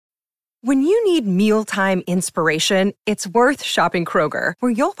When you need mealtime inspiration, it's worth shopping Kroger,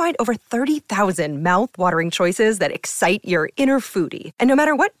 where you'll find over 30,000 mouth-watering choices that excite your inner foodie. And no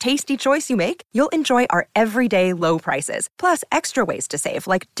matter what tasty choice you make, you'll enjoy our everyday low prices, plus extra ways to save,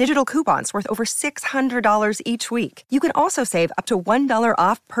 like digital coupons worth over $600 each week. You can also save up to $1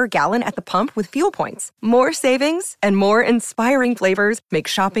 off per gallon at the pump with fuel points. More savings and more inspiring flavors make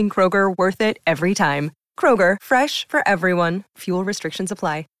shopping Kroger worth it every time. Kroger, fresh for everyone. Fuel restrictions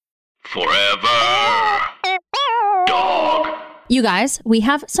apply. Forever Dog. You guys, we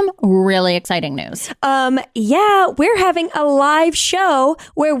have some really exciting news. Yeah, we're having a live show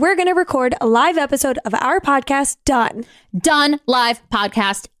where we're going to record a live episode of our podcast, Done Live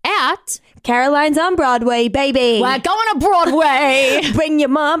podcast at Caroline's on Broadway, baby. We're going to Broadway. Bring your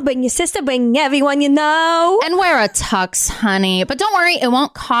mom, bring your sister, bring everyone you know. And wear a tux, honey. But don't worry, it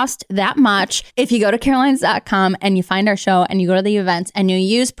won't cost that much. If you go to carolines.com and you find our show and you go to the events and you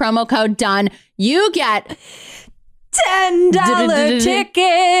use promo code DONE, you get $10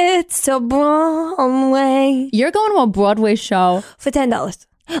 tickets to Broadway. You're going to a Broadway show for $10.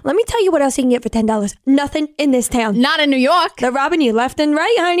 Let me tell you what else you can get for $10. Nothing in this town. Not in New York. They're robbing you left and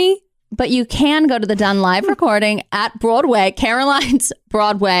right, honey. But you can go to the Done Live recording at Broadway, Caroline's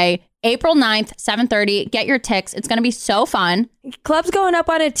Broadway, April 9th, 7:30. Get your tickets. It's going to be so fun. Club's going up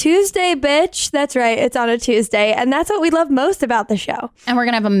on a Tuesday, bitch. That's right. It's on a Tuesday. And that's what we love most about the show. And we're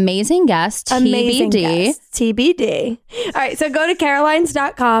going to have amazing guests. TBD. TBD. All right. So go to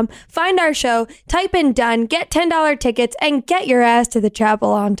carolines.com, find our show, type in Done, get $10 tickets, and get your ass to the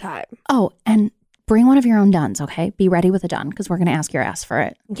chapel on time. Oh, and bring one of your own Duns, okay? Be ready with a Dun because we're going to ask your ass for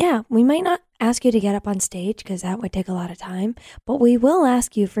it. Yeah, we might not ask you to get up on stage because that would take a lot of time, but we will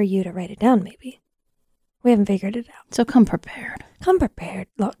ask you for you to write it down maybe. We haven't figured it out. So come prepared. Come prepared.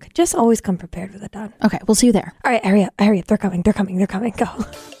 Look, just always come prepared with a Dun. Okay, we'll see you there. All right, hurry up. They're coming. Go.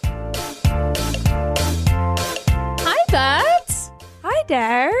 Hi, Bets. Hi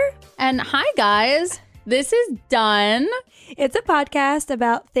there. And hi, guys. This is Done. It's a podcast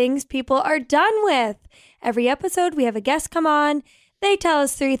about things people are done with. Every episode, we have a guest come on. They tell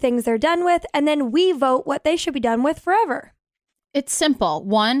us 3 things they're done with, and then we vote what they should be done with forever. It's simple.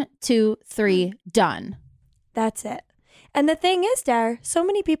 1, 2, 3, done. That's it. And the thing is, Dar, so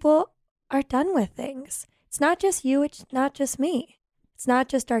many people are done with things. It's not just you. It's not just me. It's not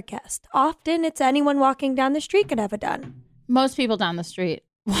just our guest. Often, it's anyone walking down the street could have a done. Most people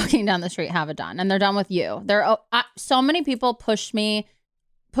walking down the street have a Done, and they're done with you. So many people pushed me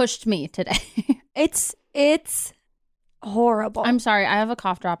today. It's horrible. I'm sorry. I have a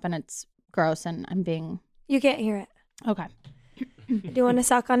cough drop and it's gross and I'm being... You can't hear it. Okay. Do you want to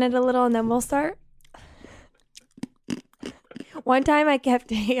suck on it a little and then we'll start? One time I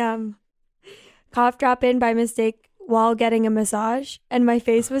kept a cough drop in by mistake while getting a massage and my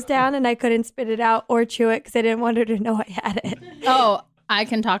face was down and I couldn't spit it out or chew it because I didn't want her to know I had it. Oh, I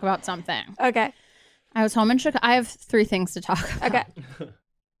can talk about something. Okay. I was home in Chicago. I have 3 things to talk about. Okay.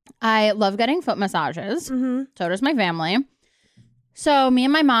 I love getting foot massages. Mm-hmm. So does my family. So me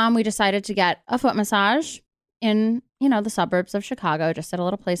and my mom, we decided to get a foot massage in, the suburbs of Chicago, just at a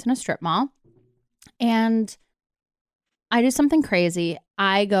little place in a strip mall. And I do something crazy.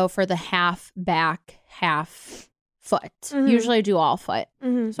 I go for the half back, half foot. Mm-hmm. Usually I do all foot.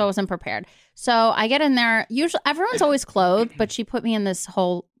 Mm-hmm. So I wasn't prepared. So I get in there. Usually everyone's always clothed, but she put me in this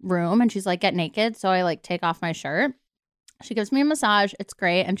whole room and she's like, get naked. So I take off my shirt. She gives me a massage. It's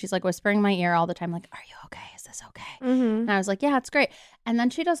great. And she's whispering in my ear all the time, are you okay? Is this okay? Mm-hmm. And I was like, yeah, it's great. And then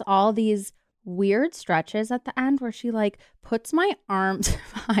she does all these weird stretches at the end where she puts my arms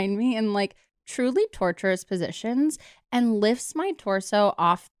behind me in truly torturous positions and lifts my torso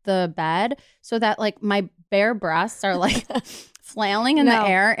off the bed so that my bare breasts are flailing in the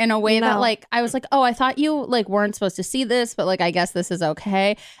air in a way that I was oh, I thought you weren't supposed to see this, but I guess this is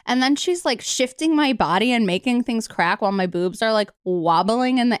okay. And then she's shifting my body and making things crack while my boobs are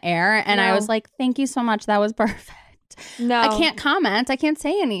wobbling in the air. And I was thank you so much. That was perfect. No. I can't comment. I can't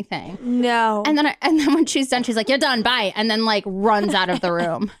say anything. No. And then when she's done, she's you're done. Bye. And then runs out of the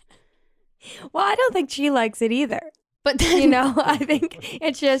room. Well, I don't think she likes it either. But then, I think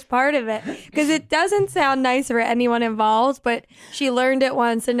it's just part of it because it doesn't sound nice for anyone involved, but she learned it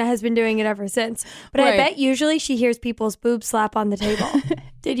once and has been doing it ever since. But right. I bet usually she hears people's boobs slap on the table.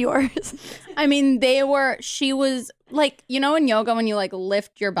 Did yours? I mean, she was in yoga when you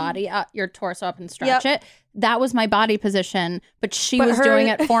lift your body up, your torso up and stretch it. That was my body position, but she was doing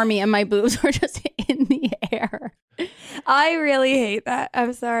it for me and my boobs were just in the air. I really hate that.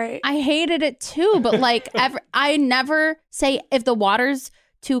 I'm sorry. I hated it too, but I never say if the water's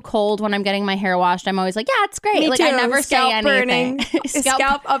too cold when I'm getting my hair washed, I'm always like, yeah, it's great. Me like too. I never Scalp say anything. burning.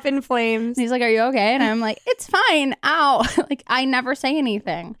 Scalp up in flames. He's like, are you okay? And I'm like, it's fine. Ow. Like I never say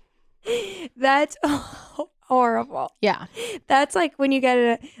anything. That's horrible. Yeah. That's like when you get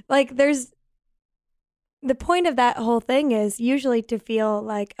it. Like there's the point of that whole thing is usually to feel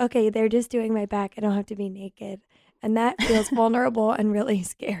like, okay, they're just doing my back. I don't have to be naked. And that feels vulnerable and really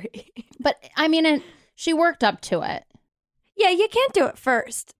scary. But I mean, she worked up to it. Yeah, you can't do it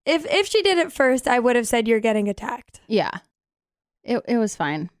first. If she did it first, I would have said you're getting attacked. Yeah. It was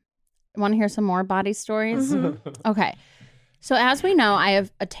fine. Want to hear some more body stories? Mm-hmm. Okay. So as we know, I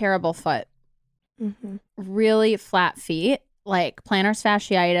have a terrible foot. Mm-hmm. Really flat feet, like plantar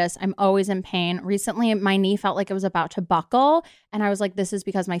fasciitis. I'm always in pain. Recently, my knee felt like it was about to buckle. And I was like, this is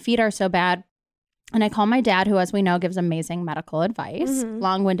because my feet are so bad. And I call my dad, who, as we know, gives amazing medical advice,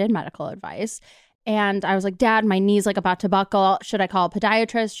 long-winded medical advice. And I was like, Dad, my knee's like about to buckle. Should I call a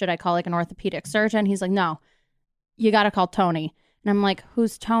podiatrist? Should I call like an orthopedic surgeon? He's like, no, you got to call Tony. And I'm like,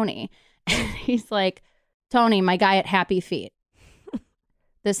 who's Tony? And he's like, Tony, my guy at Happy Feet,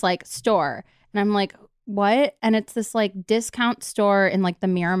 this like store. And I'm like, what? And it's this like discount store in like the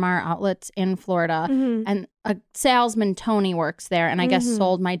Miramar outlets in Florida. Mm-hmm. And a salesman, Tony, works there. And I guess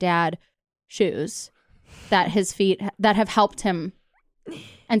sold my dad shoes that his feet that have helped him.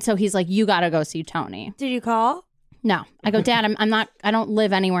 And so he's like, you got to go see Tony. Did you call? No. I go, Dad, I don't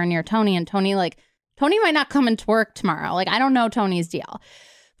live anywhere near Tony. And Tony might not come into work tomorrow. Like, I don't know Tony's deal.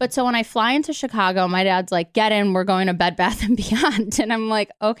 But so when I fly into Chicago, my dad's like, get in, we're going to Bed Bath & Beyond. And I'm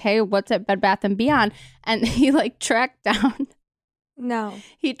like, okay, what's at Bed Bath & Beyond? And he like tracked down. No.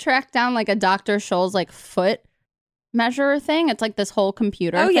 He tracked down like a Dr. Scholl's like foot measurer thing. It's like this whole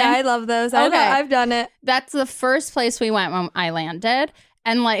computer Oh, thing. yeah, I love those. Okay. I've done it. That's the first place we went when I landed.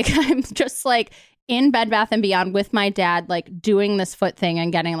 And like, I'm just like in Bed Bath & Beyond with my dad, like doing this foot thing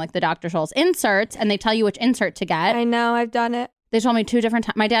and getting like the Dr. Scholl's inserts. And they tell you which insert to get. I know. I've done it. They told me 2 different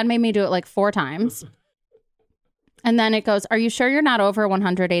times. My dad made me do it like 4 times. And then it goes, are you sure you're not over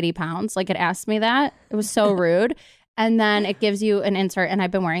 180 pounds? Like it asked me that. It was so rude. And then it gives you an insert. And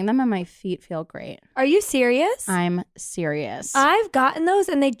I've been wearing them and my feet feel great. Are you serious? I'm serious. I've gotten those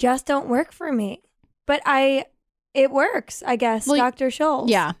and they just don't work for me. But it works, I guess. Well, Dr.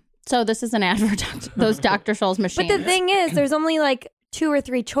 Scholl's. Yeah. So this is an ad for those Dr. Scholl's machines. But the thing is, there's only like 2 or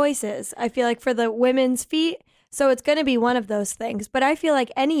 3 choices, I feel like, for the women's feet. So it's going to be one of those things. But I feel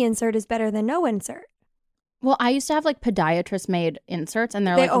like any insert is better than no insert. Well, I used to have like podiatrist made inserts and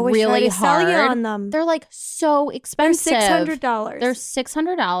they're They like always really try to hard. sell you on them. They're like so expensive. They're $600. They're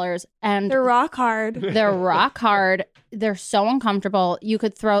 $600 and They're rock hard. they're rock hard. They're so uncomfortable. You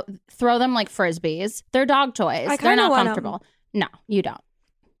could throw them like frisbees. They're dog toys. I They're kinda not want 'em. comfortable. No, you don't.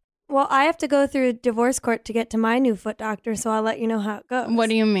 Well, I have to go through divorce court to get to my new foot doctor, so I'll let you know how it goes. What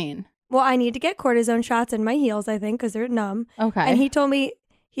do you mean? Well, I need to get cortisone shots in my heels, I think, because they're numb. Okay. And he told me,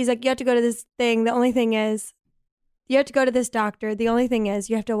 he's like, you have to go to this thing. The only thing is, you have to go to this doctor. The only thing is,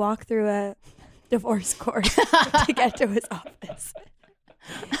 you have to walk through a divorce court to get to his office.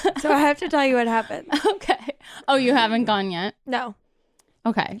 So I have to tell you what happened. Okay. Oh, you haven't gone yet? No.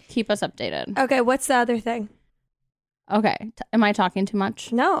 Okay. Keep us updated. Okay, what's the other thing? Okay. Am I talking too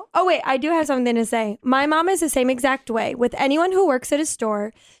much? No. Oh, wait, I do have something to say. My mom is the same exact way. With anyone who works at a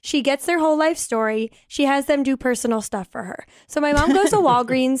store, she gets their whole life story. She has them do personal stuff for her. So my mom goes to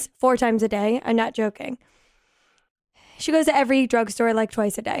Walgreens 4 times a day. I'm not joking. She goes to every drugstore like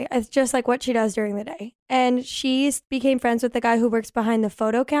twice a day. It's just like what she does during the day. And she became friends with the guy who works behind the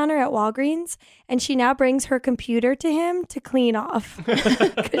photo counter at Walgreens. And she now brings her computer to him to clean off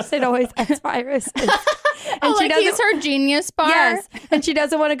because it always has viruses. And Oh, like he's her genius bar? Yes. And she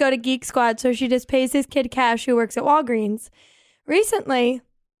doesn't want to go to Geek Squad, so she just pays his kid cash who works at Walgreens. Recently,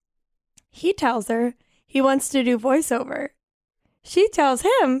 he tells her he wants to do voiceover. She tells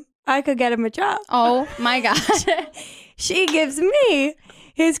him I could get him a job. Oh, my God. She gives me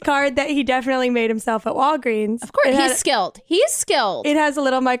his card that he definitely made himself at Walgreens. Of course, he's skilled. He's skilled. It has a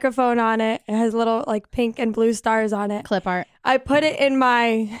little microphone on it. It has little like pink and blue stars on it. Clip art. I put it in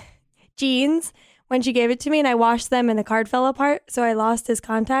my jeans when she gave it to me and I washed them and the card fell apart. So I lost his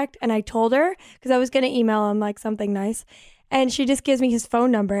contact and I told her because I was going to email him like something nice. And she just gives me his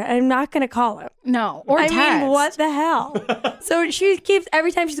phone number. And I'm not going to call him. No. Or text. I mean, what the hell? So she keeps,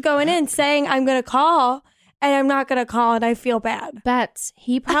 every time she's going in, saying, I'm going to call. And I'm not going to call, and I feel bad. Bets,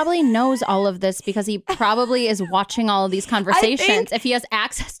 he probably knows all of this because he probably is watching all of these conversations if he has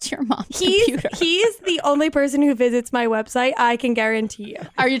access to your mom's computer. He's the only person who visits my website, I can guarantee you.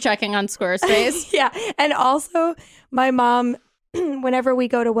 Are you checking on Squarespace? Yeah. And also, my mom, whenever we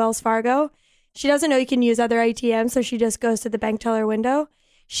go to Wells Fargo, she doesn't know you can use other ATMs, so she just goes to the bank teller window.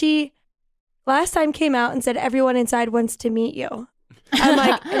 She last time came out and said everyone inside wants to meet you. I'm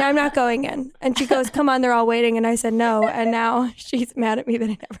like, and I'm not going in. And she goes, come on, they're all waiting. And I said no. And now she's mad at me that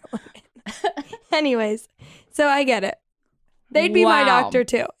I never went in. Anyways, so I get it. They'd be my doctor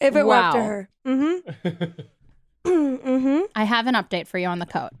too if it were up to her. I have an update for you on the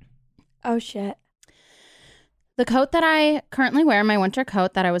coat. Oh, shit. The coat that I currently wear, my winter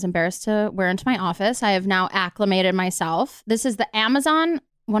coat that I was embarrassed to wear into my office, I have now acclimated myself. This is the Amazon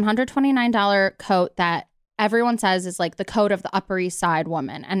 $129 coat that everyone says is like the coat of the Upper East Side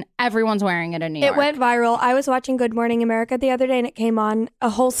woman, and everyone's wearing it in New York. It went viral. I was watching Good Morning America the other day, and it came on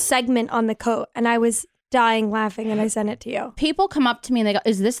a whole segment on the coat, and I was dying laughing, and I sent it to you. People come up to me and they go,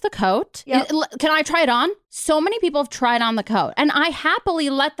 is this the coat? Yep. Can I try it on? So many people have tried on the coat, and I happily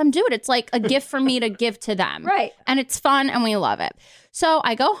let them do it. It's like a gift for me to give to them. Right. And it's fun, and we love it. So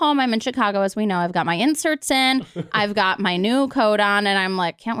I go home. I'm in Chicago, as we know. I've got my inserts in. I've got my new coat on, and I'm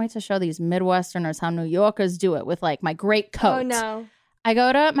like, can't wait to show these Midwesterners how New Yorkers do it with like my great coat. Oh, no. I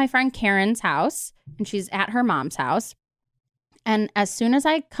go to my friend Karen's house, and she's at her mom's house. And as soon as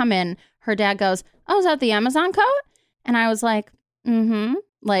I come in, her dad goes, oh, is that the Amazon coat? And I was like,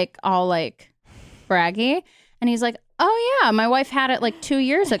 like all like braggy. And he's like, oh yeah, my wife had it like 2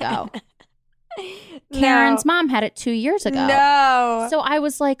 years ago. Karen's mom had it 2 years ago. No. So I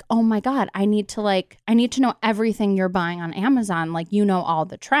was like, oh my God, I need to know everything you're buying on Amazon. Like, you know, all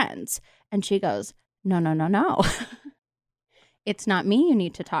the trends. And she goes, no. It's not me you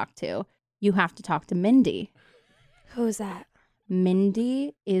need to talk to. You have to talk to Mindy. Who's that?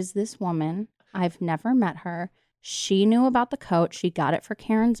 Mindy is this woman. I've never met her. She knew about the coat. She got it for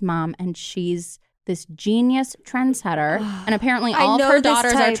Karen's mom, and she's this genius trendsetter. And apparently all of her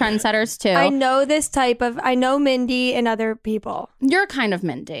daughters are trendsetters too. I know Mindy and other people. You're kind of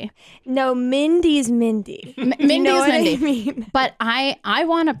Mindy. No, Mindy's Mindy. Mindy's Mindy. I mean? But I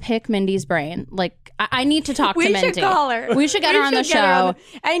want to pick Mindy's brain. Like, I need to talk to Mindy. We should call her. We should get her on the show.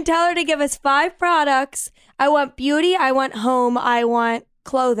 And tell her to give us 5 products. I want beauty. I want home. I want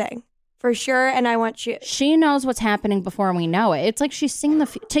clothing. For sure, and I want shoes. She knows what's happening before we know it. It's like she's seeing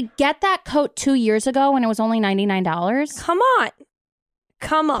to get that coat 2 years ago when it was only $99.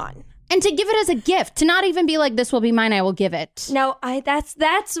 Come on. And to give it as a gift, to not even be like, this will be mine, I will give it. No,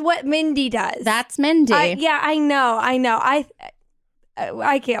 that's what Mindy does. That's Mindy. I know.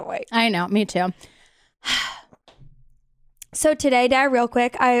 I can't wait. I know, me too. So today, Dad, real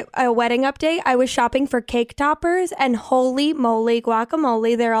quick, a wedding update. I was shopping for cake toppers, and holy moly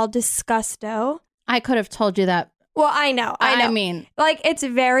guacamole, they're all disgusto. I could have told you that. Well, I know. I mean, like, it's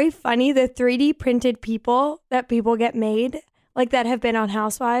very funny. The 3D printed people that people get made, like that have been on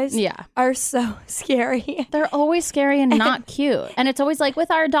Housewives, are so scary. They're always scary and not cute. And it's always like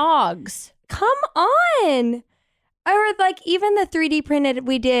with our dogs. Come on. Or like even the 3D printed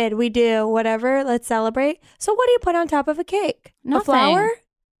we do, whatever, let's celebrate. So what do you put on top of a cake? Nothing. A flower?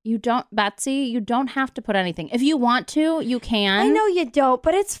 You don't, Betsy, you don't have to put anything. If you want to, you can. I know you don't,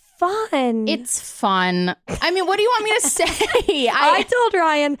 but it's fun. It's fun. I mean, what do you want me to say? I told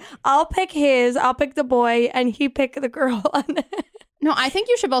Ryan, I'll pick the boy, and he pick the girl. No, I think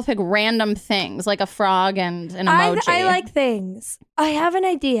you should both pick random things, like a frog and an emoji. I like things. I have an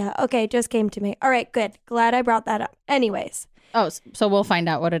idea. Okay, it just came to me. All right, good. Glad I brought that up. Anyways. Oh, so we'll find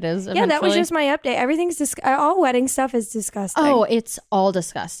out what it is eventually. Yeah, that was just my update. Everything's all wedding stuff is disgusting. Oh, it's all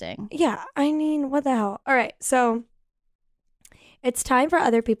disgusting. Yeah, I mean, what the hell? All right, so it's time for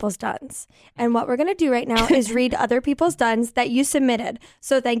Other People's Duns. And what we're going to do right now is read Other People's Duns that you submitted.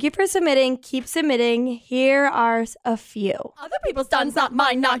 So thank you for submitting. Keep submitting. Here are a few. Other people's duns, not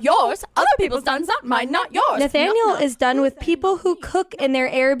mine, not yours. Other people's duns, not mine, not yours. Nathaniel is done with people who cook in their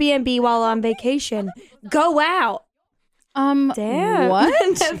Airbnb while on vacation. Go out. Damn.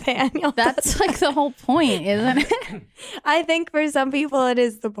 What? Nathaniel. That's like the whole point, isn't it? I think for some people it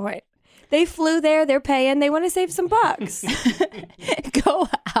is the point. They flew there, they're paying, they want to save some bucks. Go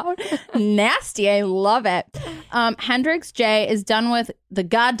out. Nasty. I love it. Hendrix J is done with the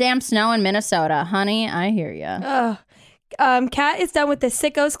goddamn snow in Minnesota. Honey, I hear you. Kat is done with the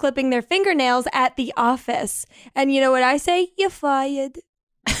sickos clipping their fingernails at the office. And you know what I say? You're fired.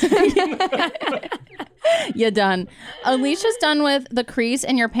 You're done. Alicia's done with the crease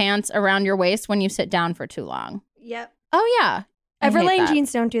in your pants around your waist when you sit down for too long. Yep. Oh, yeah. Everlane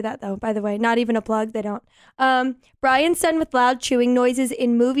jeans don't do that, though, by the way. Not even a plug. They don't. Brian's done with loud chewing noises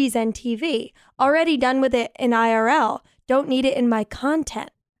in movies and TV. Already done with it in IRL. Don't need it in my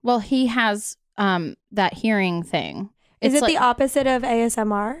content. Well, he has that hearing thing. Is it like the opposite of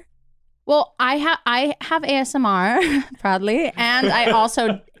ASMR? Well, I have ASMR, proudly, and I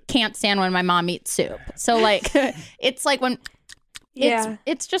also can't stand when my mom eats soup. So, like, it's like when Yeah.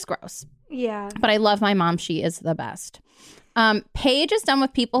 It's just gross. Yeah. But I love my mom. She is the best. Paige is done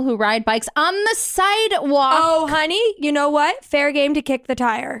with people who ride bikes on the sidewalk. Oh, honey, you know what? Fair game to kick the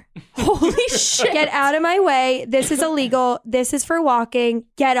tire. Holy shit. Get out of my way. This is illegal. This is for walking.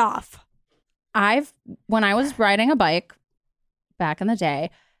 Get off. When I was riding a bike back in the day,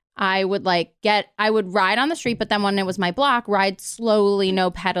 I would ride on the street, but then when it was my block, ride slowly,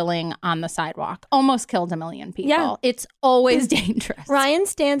 no pedaling on the sidewalk. Almost killed a million people. Yeah. It's always dangerous. Ryan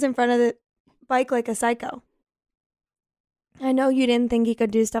stands in front of the bike like a psycho. I know you didn't think he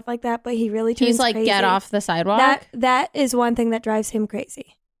could do stuff like that, but he really turns He's like, crazy. get off the sidewalk. That is one thing that drives him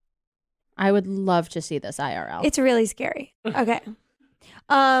crazy. I would love to see this IRL. It's really scary. Okay.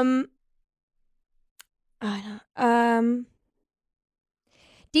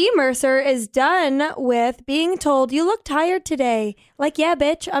 Dee Mercer is done with being told, you look tired today. Like, yeah,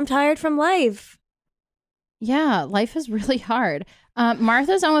 bitch, I'm tired from life. Yeah, life is really hard.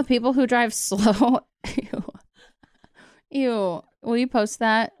 Martha's on with people who drive slow. Ew. Will you post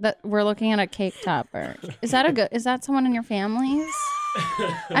that? That we're looking at a cake topper. Is that someone in your families?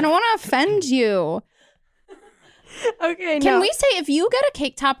 I don't want to offend you. Okay, Can we say if you get a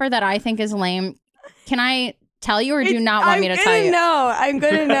cake topper that I think is lame, can I tell you or do you not want me to tell you? I'm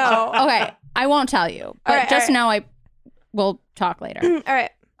going to know. Okay, I won't tell you. But know I will talk later. All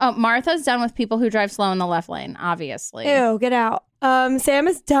right. Oh, Martha's done with people who drive slow in the left lane, obviously. Ew, get out. Sam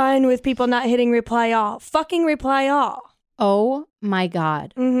is done with people not hitting reply all. Fucking reply all. Oh my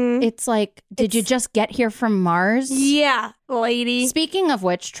God. Mm-hmm. It's like, did you just get here from Mars? Yeah, lady. Speaking of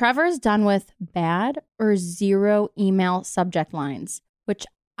which, Trevor's done with bad or zero email subject lines, which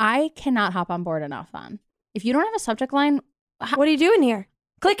I cannot hop on board enough on. If you don't have a subject line, what are you doing here?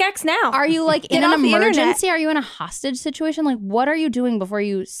 Click X now. Are you like in Get an off the emergency? internet. Are you in a hostage situation? Like, what are you doing before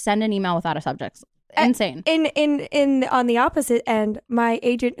you send an email without a subject? Insane. In on the opposite end, my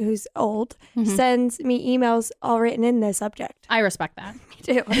agent who's old sends me emails all written in the subject. I respect that. Me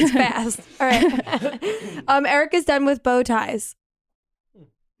too. It's fast. All right. Eric is done with bow ties.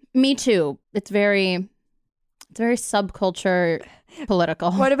 Me too. It's very subculture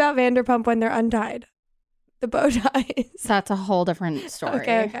political. What about Vanderpump when they're untied? The bow ties. That's a whole different story.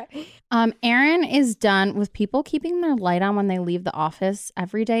 Okay. Aaron is done with people keeping their light on when they leave the office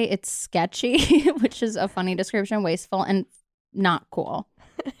every day. It's sketchy, which is a funny description, wasteful and not cool.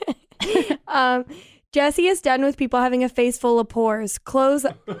 Jesse is done with people having a face full of pores. Close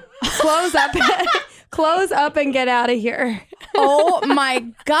up, close up and get out of here. Oh my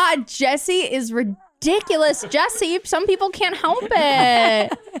God, Jesse is ridiculous. Jesse, some people can't help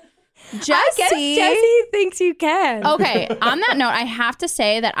it. Jesse. I guess Jesse thinks you can. Okay, on that note, I have to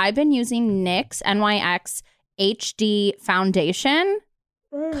say that I've been using NYX NYX HD foundation.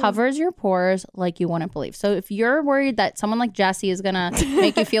 Covers your pores like you wouldn't believe. So if you're worried that someone like Jesse is gonna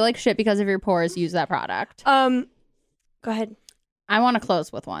make you feel like shit because of your pores, use that product. Go ahead. I want to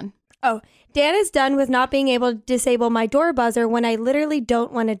close with one. Oh, Dan is done with not being able to disable my door buzzer when I literally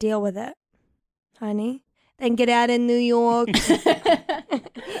don't want to deal with it. Honey, then get out in New York.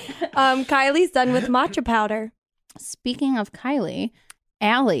 Kylie's done with matcha powder. Speaking of Kylie,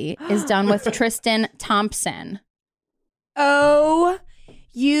 Allie is done with Tristan Thompson. Oh,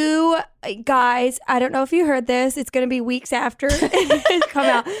 you guys, I don't know if you heard this. It's going to be weeks after it come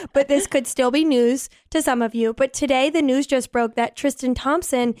out, but this could still be news to some of you. But today, the news just broke that Tristan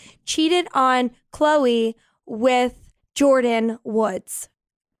Thompson cheated on Chloe with Jordan Woods.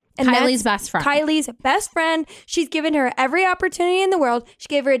 And Kylie's best friend. Kylie's best friend. She's given her every opportunity in the world. She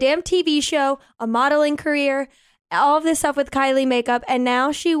gave her a damn TV show, a modeling career, all of this stuff with Kylie makeup. And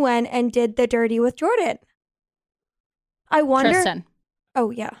now she went and did the dirty with Jordan. I wonder. Tristan. Oh,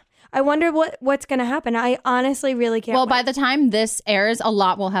 yeah. I wonder what's going to happen. I honestly really can't Well, wait. by the time this airs, a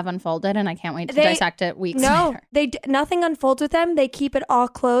lot will have unfolded, and I can't wait to dissect it weeks later. Nothing unfolds with them. They keep it all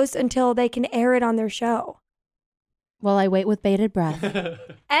closed until they can air it on their show. Well, I wait with bated breath.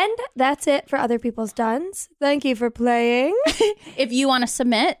 And that's it for Other People's Duns. Thank you for playing. If you want to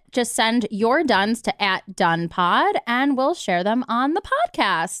submit, just send your duns to @DunPod, and we'll share them on the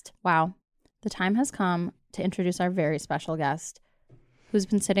podcast. Wow. The time has come to introduce our very special guest, who's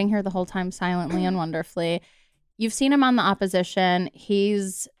been sitting here the whole time silently and wonderfully. You've seen him on The Opposition.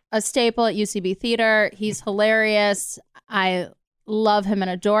 He's a staple at UCB Theater. He's hilarious. I love him and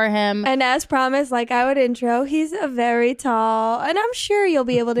adore him. And as promised, like I would intro, he's a very tall, and I'm sure you'll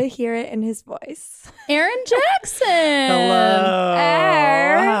be able to hear it in his voice. Aaron Jackson. Hello.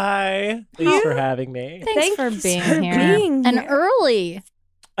 Aaron. Hi. Thanks for having me. Thanks for being for here. being And here. early.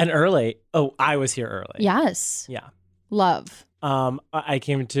 And early. Oh, I was here early. Yes. Yeah. Love. I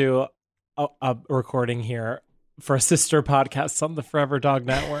came to a recording here for a sister podcast on the Forever Dog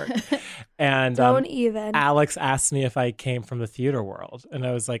Network. And Don't even. Alex asked me if I came from the theater world. And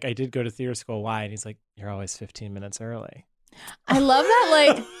I was like, I did go to theater school. Why? And he's like, you're always 15 minutes early. I love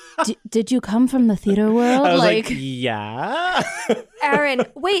that. Like, did you come from the theater world? I was like yeah. Aaron,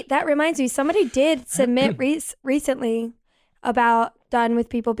 wait, that reminds me. Somebody did submit recently about done with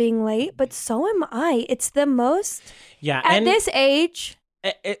people being late, but so am I. It's the most. Yeah. At this age.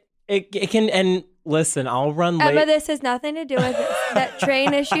 It can, and listen, I'll run late. Emma, this has nothing to do with this. That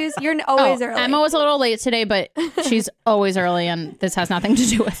train issues. You're always early. Emma was a little late today, but she's always early, and this has nothing to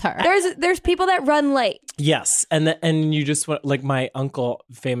do with her. There's people that run late. Yes, and you just want, like, my uncle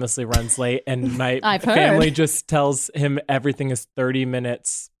famously runs late, and my I've heard. family just tells him everything is 30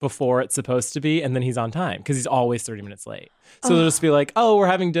 minutes before it's supposed to be, and then he's on time because he's always 30 minutes late. So they'll just be like, "Oh, we're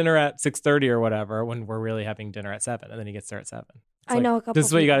having dinner at 6:30 or whatever," when we're really having dinner at 7, and then he gets there at 7. I know a couple. This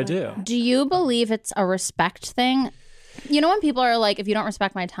is what you got to people do. Do you believe it's a respect thing? You know, when people are like, if you don't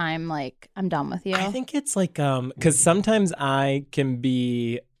respect my time, like, I'm done with you. I think it's like, because sometimes I can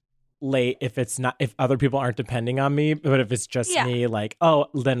be late if other people aren't depending on me, but if it's just me, like, oh,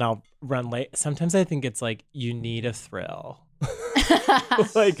 then I'll run late. Sometimes I think it's like you need a thrill.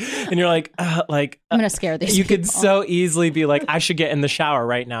 Like, and you're like, I'm gonna scare these you people. could so easily be like, I should get in the shower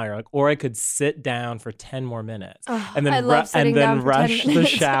right now. You're like, or I could sit down for 10 more minutes and then I love sitting down for 10 rush the minutes.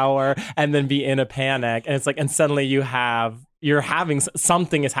 shower and then be in a panic, and it's like, and suddenly you're having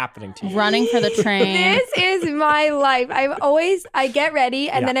something is happening to you. Running for the train. This is my life. I get ready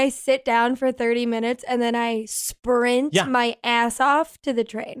and then I sit down for 30 minutes and then I sprint my ass off to the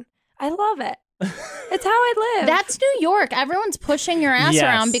train. I love it. It's how I live. That's New York. Everyone's pushing your ass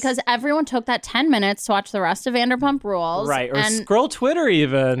around because everyone took that 10 minutes to watch the rest of Vanderpump Rules. Right. Or scroll Twitter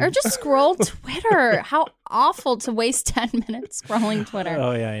even. Or just scroll Twitter. How awful to waste 10 minutes scrolling Twitter.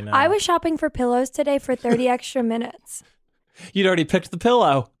 Oh, yeah, I know. I was shopping for pillows today for 30 extra minutes. You'd already picked the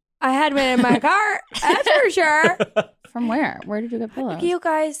pillow. I had one in my car. That's for sure. From where? Where did you get pillows? You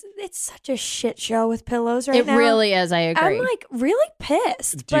guys, it's such a shit show with pillows right now. It really is. I agree. I'm like really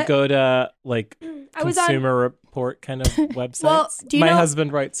pissed. Do you go to like I was on- Consumer Report kind of websites? Well, do you My know-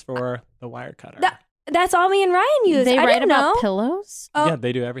 husband writes for the Wirecutter. That's all me and Ryan use. They I write didn't about know. pillows? Oh, Yeah,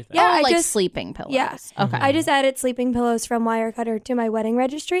 they do everything. Yeah, Oh, I like just- sleeping pillows. Yeah. Okay. I just added sleeping pillows from Wirecutter to my wedding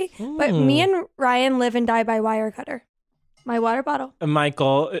registry. But me and Ryan live and die by Wirecutter. My water bottle.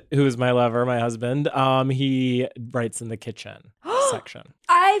 Michael, who is my lover, my husband, he writes in the kitchen section.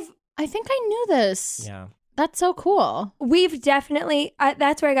 I think I knew this. Yeah. That's so cool. We've definitely,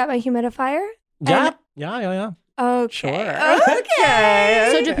 that's where I got my humidifier. Yeah. Yeah. Okay. Sure. Okay.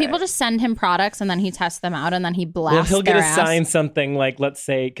 So do people just send him products and then he tests them out and then he blasts Well, he'll get their ass? assigned something like, let's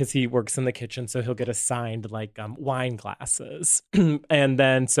say, because he works in the kitchen, so he'll get assigned like wine glasses. And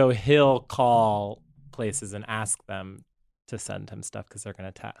then so he'll call places and ask them to send him stuff because they're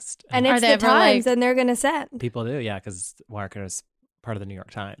going to test. And Are it's they the ever, Times, like- and they're going to send. People do, yeah, because Wirecutter is part of the New York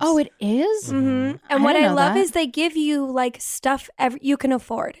Times. Oh, it is? Mm-hmm. I And what didn't I know love that. is they give you like stuff you can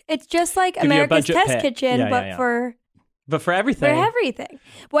afford. It's just like Give you a America's budget Test pick. Kitchen, Yeah, but yeah. for But for everything.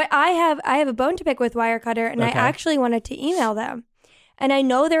 What I have a bone to pick with Wirecutter, and I Okay. actually wanted to email them. And I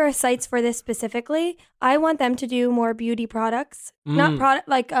know there are sites for this specifically. I want them to do more beauty products, not product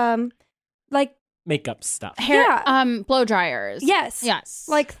like Makeup stuff. Hair, Yeah. blow dryers. yes, Yes.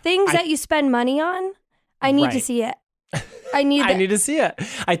 like things that you spend money on. I need to Right. see it. I need. I need to see it.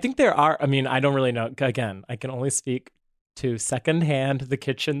 I think there are, I mean, I don't really know. Again, I can only speak to secondhand the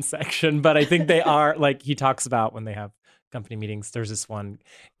kitchen section, but I think they are, like he talks about when they have company meetings, there's this one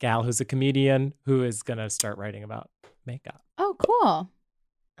gal who's a comedian who is going to start writing about makeup. Oh, cool.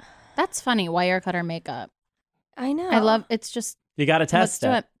 That's funny. Wirecutter makeup. I know. I love it's just You got to let's test do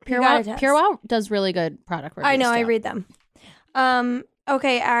it. it. Pure gotta Wow, test. Pure Wow does really good product reviews. I know. I too. read them.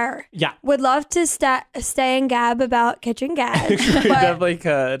 Okay. Yeah. Would love to stay and gab about kitchen gags, We but definitely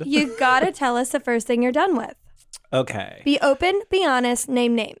could. you gotta tell us the first thing you're done with. Okay. Be open. Be honest.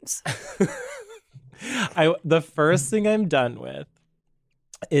 Name names. The first thing I'm done with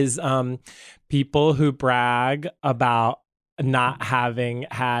is people who brag about not having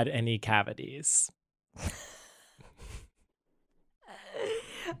had any cavities.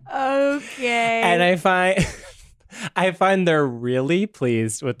 Okay. And I find they're really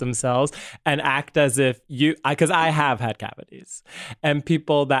pleased with themselves and act as if because I have had cavities, and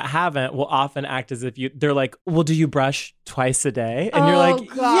people that haven't will often act as if they're like, well, do you brush twice a day? And you're like,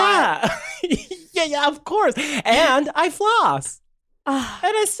 God. yeah, yeah, of course. And I floss and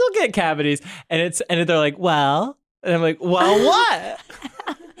I still get cavities. And they're like, well, and I'm like, well, what?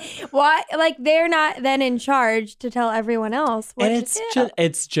 Why? Like they're not then in charge to tell everyone else what And to do.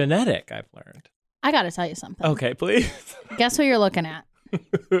 it's genetic, I've learned. I got to tell you something. Okay, please. Guess who you're looking at?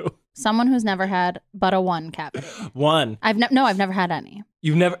 Someone who's never had but a one cavity. One. I've never had any.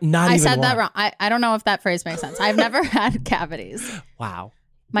 You've never, not I even said one. that wrong. I don't know if that phrase makes sense. I've never had cavities. Wow.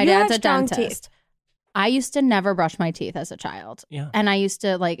 My You dad's have a strong dentist. teeth. I used to never brush my teeth as a child. Yeah. And I used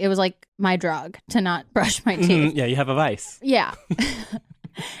to it was like my drug to not brush my teeth. Yeah, you have a vice. Yeah.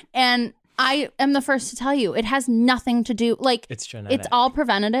 And I am the first to tell you, it has nothing to do, like, It's genetic. it's all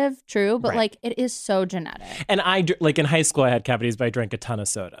preventative, true, but Right. like, it is so genetic. And like in high school, I had cavities, but I drank a ton of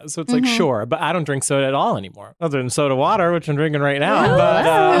soda. So it's like, sure, but I don't drink soda at all anymore, other than soda water, which I'm drinking right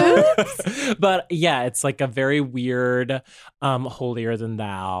now. But yeah, it's like a very weird, holier than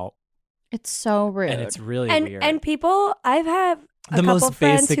thou. It's so rude. And it's really And weird. and people, I've had a The couple most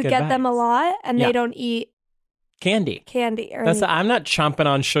friends who basic get them a advice. lot, and Yeah. they don't eat Candy. candy or That's anything. I'm not chomping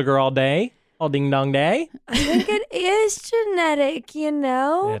on sugar all day, all ding dong day. I think it is genetic, you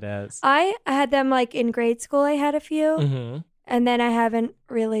know? It is. I had them like in grade school. I had a few, Mm-hmm. and then I haven't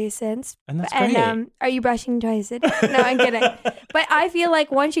really since. And that's And great. are you brushing twice a day? No, I'm kidding. But I feel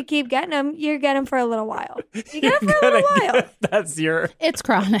like once you keep getting them, you get them for a little while. You get them for a little while. That's your It's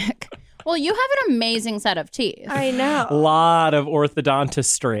chronic. Well, you have an amazing set of teeth. I know. lot of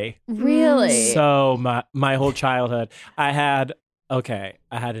orthodontistry. Really? So my whole childhood, I had an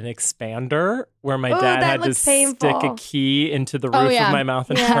expander where my Ooh, dad that had to looks stick a painful. key into the roof Oh, yeah. of my mouth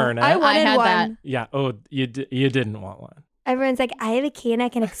and Yeah. turn it. I wanted had one. that. Yeah. Oh, you didn't want one. Everyone's like, I have a key and I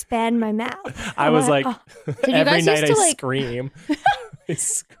can expand my mouth. I was like, Did you every guys night used to I like, scream. I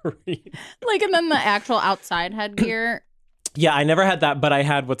scream. like, and then the actual outside headgear? Yeah, I never had that, but I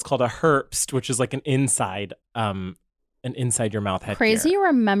had what's called a Herbst, which is like an inside your mouth headgear. Crazy you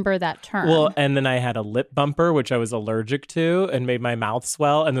remember that term. Well, and then I had a lip bumper, which I was allergic to and made my mouth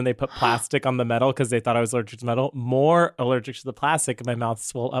swell. And then they put plastic on the metal because they thought I was allergic to metal. More allergic to the plastic, and my mouth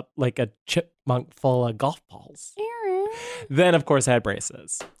swelled up like a chipmunk full of golf balls. Aaron. Then, of course, I had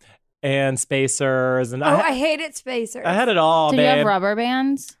braces and spacers. And I hated spacers. I had it all, Did babe. you have rubber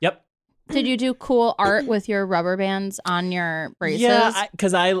bands? Yep. Did you do cool art with your rubber bands on your braces? Yeah,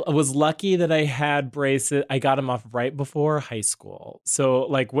 because I was lucky that I had braces. I got them off right before high school. So,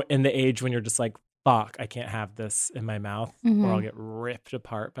 like, in the age when you're just like, fuck, I can't have this in my mouth Mhm. or I'll get ripped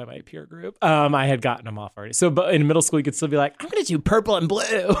apart by my peer group. I had gotten them off already. So, but in middle school, you could still be like, I'm going to do purple and blue.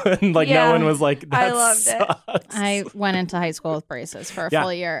 And like, Yeah, no one was like, that I loved it. sucks. I went into high school with braces for a Yeah.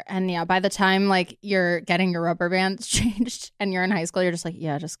 full year. And yeah, by the time like you're getting your rubber bands changed and you're in high school, you're just like,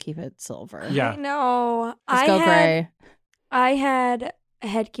 yeah, just keep it silver. Yeah. I know. Just go gray. I had a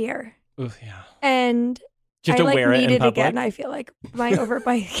headgear, Ooh, yeah. and Do you have to I wear it in needed public? again. I feel like my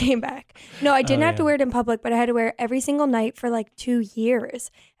overbite came back. No, I didn't Oh, have to yeah. wear it in public, but I had to wear it every single night for like 2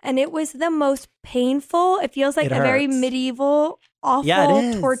 years, and it was the most painful. It feels like It a very hurts. medieval, awful Yeah, it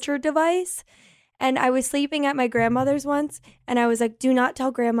is. torture device. And I was sleeping at my grandmother's once, and I was like, "Do not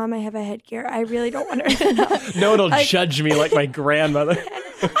tell grandmom I have a headgear. I really don't want her to know." No one will Like- judge me like my grandmother.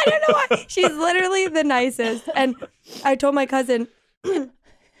 I don't know why. She's literally the nicest. And I told my cousin,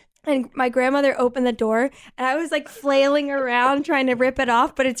 and my grandmother opened the door, and I was like flailing around trying to rip it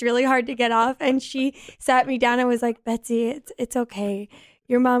off, but it's really hard to get off. And she sat me down and was like, "Betsy, it's okay.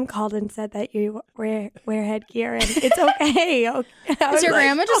 Your mom called and said that you wear headgear, and it's okay." I Is was your like,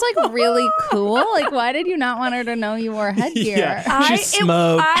 grandma just like really cool? Like, why did you not want her to know you wore headgear? Yeah. She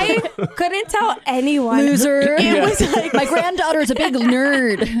smoked. I couldn't tell anyone. Loser. Yeah. was like, my granddaughter's a big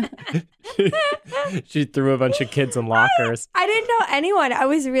nerd. She threw a bunch of kids in lockers. I didn't know anyone. I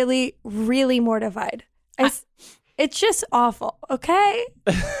was really, really mortified. It's just awful, okay?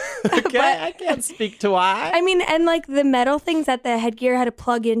 Okay, I can't speak to why. I mean, and like the metal things that the headgear had to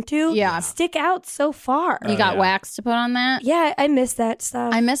plug into Yeah. stick out so far. You got yeah. wax to put on that? Yeah, I miss that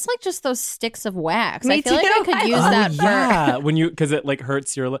stuff. I miss like just those sticks of wax. Me I feel like I too. could I use love that for. Yeah, when you because it like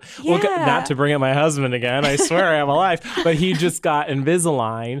hurts your lip. Well, Yeah. not to bring up my husband again. I swear I am alive, but he just got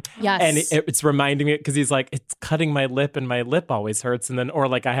Invisalign. Yes. and it's reminding me because he's like it's cutting my lip, and my lip always hurts, and then or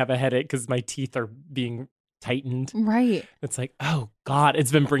like I have a headache because my teeth are being tightened. Right. It's like oh god,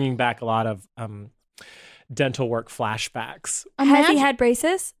 it's been bringing back a lot of dental work flashbacks. Has he had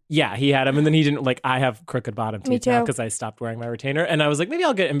braces? Yeah, he had them, and then he didn't like. I have crooked bottom Me teeth now too. because I stopped wearing my retainer, and I was like, maybe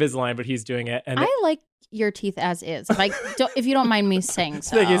I'll get Invisalign, but he's doing it. And I like your teeth as is. If you don't mind me saying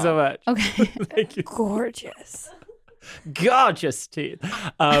so. thank you so much. Okay. Thank you. Gorgeous. Gorgeous teeth,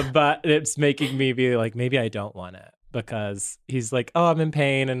 but it's making me be like, maybe I don't want it because he's like, oh, I'm in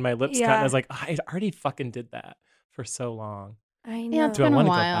pain and my lips cut. And I Yeah. was like, I already fucking did that for so long. I know. Yeah, it's Do I been a want to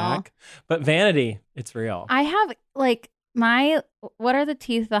go while. back? But vanity, it's real. I have like what are the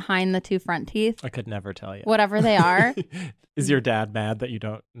teeth behind the two front teeth? I could never tell you. Whatever they are. Is your dad mad that you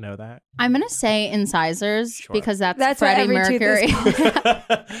don't know that? I'm going to say incisors Sure. because that's what Freddie every tooth Mercury.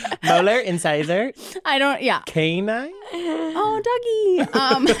 is Molar, incisor, I don't, yeah. canine. Oh,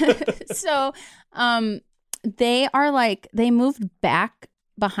 Dougie. They are like, they moved back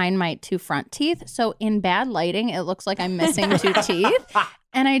behind my two front teeth. So in bad lighting, it looks like I'm missing two teeth.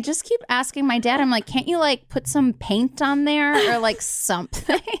 And I just keep asking my dad, I'm like, can't you like put some paint on there or like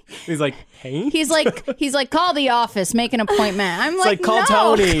something? He's like, paint? He's like, call the office, make an appointment. I'm It's like, call no,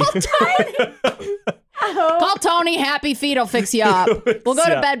 Tony. Call Tony. Call Tony. Happy Feet will fix you up. We'll go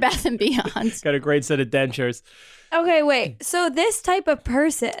to Yeah. Bed Bath & Beyond. Got a great set of dentures. Okay, wait. So this type of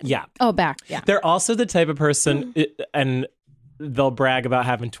person. Yeah. Oh, back. Yeah. They're also the type of person, and they'll brag about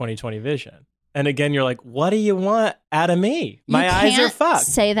having 20/20 vision. And again, you're like, what do you want out of me? My eyes are fucked.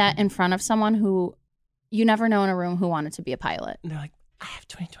 Say that in front of someone who you never know in a room who wanted to be a pilot. And they're like, I have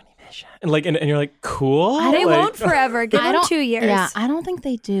 20/20 vision. And like, and you're like, cool. They Like, won't forever. Give them 2 years. Yeah, I don't think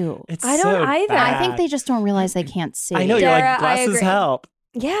they do. It's I don't so either. bad. I think they just don't realize they can't see. I know, you're Dara, I like, glasses agree. help.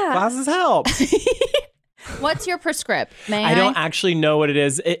 Yeah. Glasses help. What's your prescript? May I? I don't actually know what it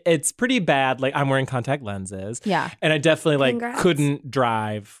is. It's pretty bad. Like, I'm wearing contact lenses. Yeah. And I definitely like Congrats. couldn't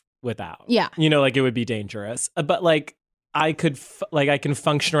drive without. Yeah. You know, like it would be dangerous. But like I could I can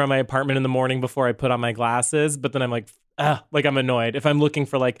function around my apartment in the morning before I put on my glasses, but then I'm like I'm annoyed if I'm looking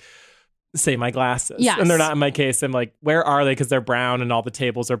for like say my glasses. Yes. And they're not in my case. I'm like, where are they? Because they're brown and all the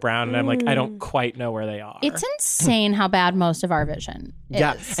tables are brown. And I'm like, I don't quite know where they are. It's insane how bad most of our vision is.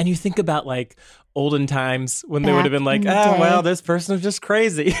 Yeah. And you think about like olden times when they would have Back been like, in the day. well, this person is just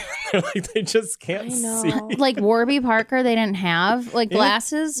crazy. They're like, they just can't I see. know. Like Warby Parker, they didn't have like Yeah.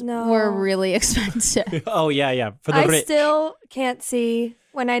 glasses No. were really expensive. Oh, yeah. For the I rich. still can't see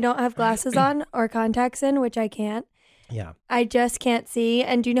when I don't have glasses on or contacts in, which I can't. Yeah. I just can't see.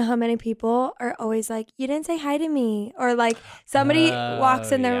 And do you know how many people are always like, you didn't say hi to me? Or like somebody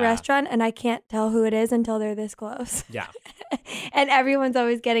walks in the yeah. restaurant and I can't tell who it is until they're this close. Yeah. And everyone's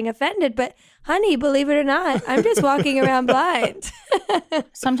always getting offended. But honey, believe it or not, I'm just walking around blind.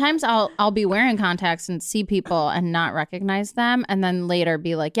 Sometimes I'll be wearing contacts and see people and not recognize them, and then later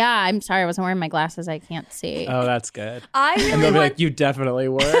be like, "Yeah, I'm sorry, I wasn't wearing my glasses. I can't see." Oh, that's good. I And really they'll be want, like, you definitely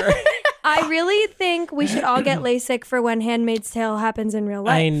were. I really think we should all get LASIK for when Handmaid's Tale happens in real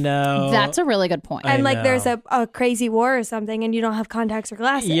life. I know. That's a really good point. I And like there's know. a crazy war or something and you don't have contacts or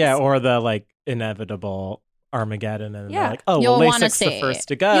glasses. Yeah, or the like inevitable Armageddon. And Yeah. they're like, oh, You'll well, wanna LASIK's the see. first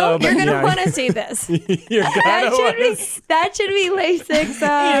to go. You're but going to yeah. want to see this. You're going to That should be LASIK's.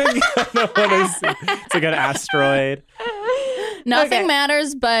 want to see. It's like an asteroid. Nothing Okay.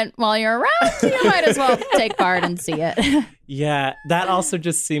 matters, but while you're around, you might as well take part and see it. Yeah, that also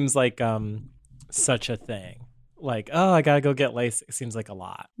just seems like such a thing. Like, oh, I got to go get LASIK. Seems like a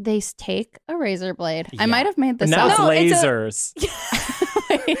lot. They take a razor blade. Yeah. I might have made But this now up. No, it's it's lasers.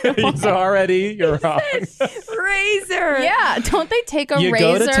 So already you're wrong. Razor. Yeah, don't they take a You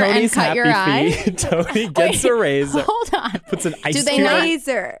go to razor Tony's and cut Happy your eye? Feet. Tony gets a razor, Hold on. puts an ice Do they cube- not-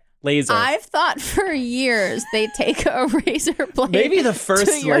 Razor. laser. I've thought for years they take a razor blade. Maybe the first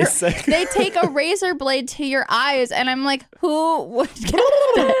to your- LASIK. They take a razor blade to your eyes, and I'm like, who would get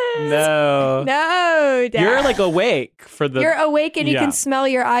that? No. No, Dad. You're like awake for the. You're awake and you Yeah. can smell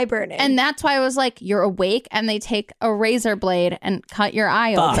your eye burning. And that's why I was like, you're awake, and they take a razor blade and cut your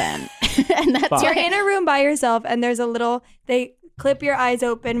eye Fuck. open. And that's Fuck. you're why in a room by yourself and there's a little, they clip your eyes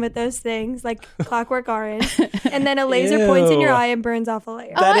open with those things like Clockwork Orange. And then a laser points in your Ew. eye and burns off a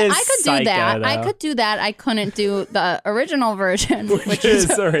layer. That I is could psycho, do that. I though. could do that. I couldn't do the original version, which is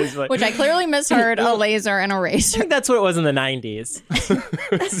is a razor blade. which I clearly misheard a laser and a I razor. think that's what it was in the 90s.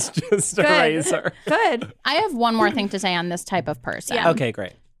 It's just a Good. razor. Good. I have one more thing to say on this type of person. Yeah. Okay,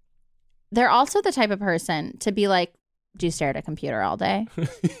 great. They're also the type of person to be like, do you stare at a computer all day?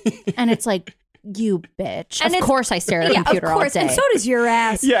 And it's like, you bitch. And of it's- course I stare at a Yeah, of computer all course. day. And so does your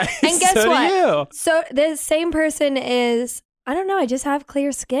ass. Yeah. And guess so what? Do you. So the same person is, I don't know, I just have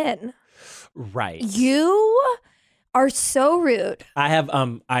clear skin. Right. You are so rude.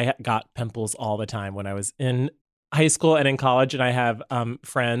 I got pimples all the time when I was in high school and in college, and I have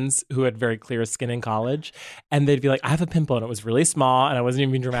friends who had very clear skin in college, and they'd be like, I have a pimple, and it was really small, and I wasn't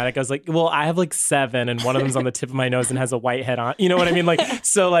even being dramatic. I was like, well, I have like 7, and one of them's on the tip of my nose and has a white head on. You know what I mean? Like,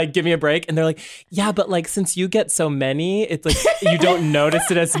 so like, give me a break. And they're like, yeah, but like, since you get so many, it's like, you don't notice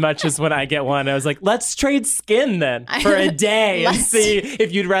it as much as when I get one. I was like, let's trade skin then for a day and Let's- see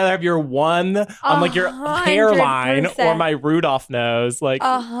if you'd rather have your one on like your hairline or 100%. my Rudolph nose. Like,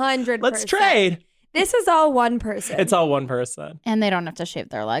 100%. let's trade. This is all one person. It's all one person. And they don't have to shave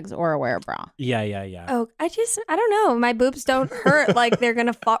their legs or wear a bra. Yeah. Oh, I don't know. My boobs don't hurt like they're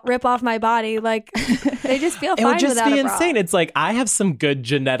going to rip off my body. Like, they just feel fine It would just without be a bra. insane. It's like, I have some good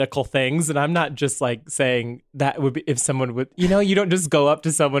genetical things, and I'm not just like saying that would be if someone would, you don't just go up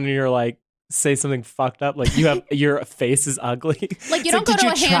to someone and you're like, say something fucked up. Like, your face is ugly. Like, you don't go to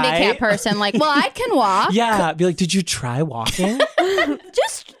a handicapped person like, well, I can walk. Yeah. Be like, did you try walking?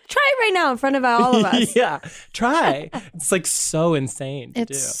 Just try it right now in front of all of us. Yeah. Try. It's like so insane to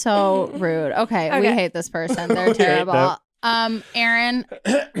do. It's so rude. Okay, we hate this person. They're We hate terrible. Aaron,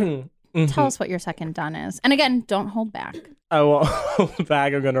 Mm-hmm. tell us what your second done is. And again, don't hold back. I won't hold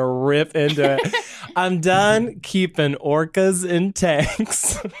back. I'm going to rip into it. I'm done keeping orcas in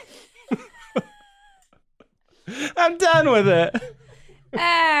tanks. I'm done with it.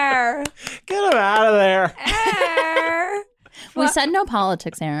 Arr. Get them out of there. Arr. We said no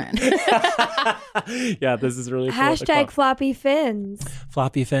politics, Aaron. Yeah, this is really Hashtag floppy fins.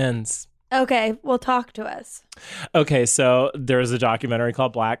 floppy fins. Okay, well, talk to us. Okay, so there's a documentary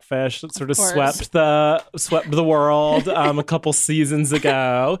called Blackfish that sort of course. swept the world a couple seasons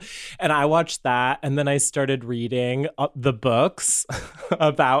ago, and I watched that, and then I started reading the books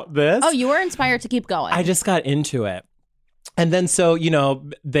about this. Oh, you were inspired to keep going. I just got into it. And then so,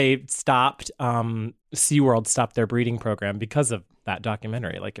 they stopped, SeaWorld stopped their breeding program because of that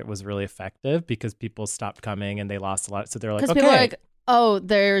documentary. Like, it was really effective because people stopped coming and they lost a lot. So they're like, okay. Because people are like, oh,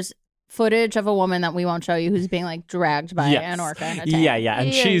 there's footage of a woman that we won't show you who's being like dragged by Yes. an orca in a tank. Yeah.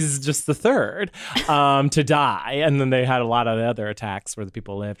 And she's just the third to die. And then they had a lot of other attacks where the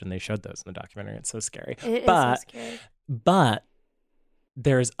people lived, and they showed those in the documentary. It's so scary. It is so scary. But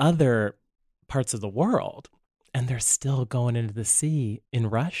there's other parts of the world, and they're still going into the sea in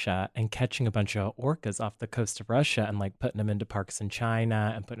Russia and catching a bunch of orcas off the coast of Russia and like putting them into parks in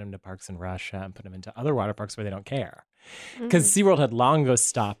China and putting them into parks in Russia and putting them into other water parks where they don't care. Because SeaWorld had long ago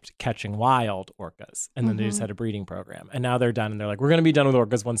stopped catching wild orcas, and then they just had a breeding program. And now they're done, and they're like, we're going to be done with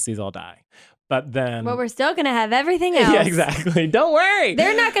orcas once these all die. But then... But we're still going to have everything else. Yeah, exactly. Don't worry.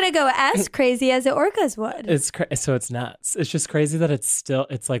 They're not going to go as crazy as the orcas would. So it's nuts. It's just crazy that it's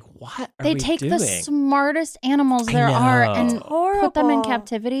like, what are They we take doing? the smartest animals I there are know. and put them in Horrible.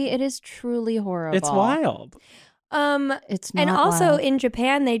 captivity. It is truly horrible. It's wild. It's not And also wild. in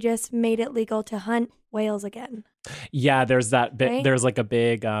Japan, they just made it legal to hunt whales again. Yeah, there's that bit. Right? There's like a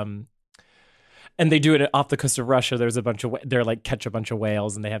big, and they do it off the coast of Russia. There's a bunch of, they're like catch a bunch of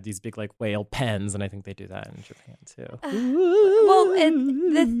whales, and they have these big like whale pens, and I think they do that in Japan too. Well,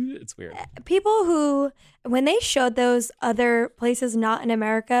 It's weird. People who, when they showed those other places not in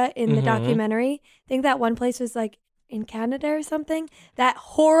America in the documentary, I think that one place was like in Canada or something, that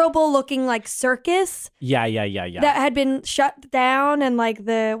horrible looking like circus Yeah. that had been shut down, and like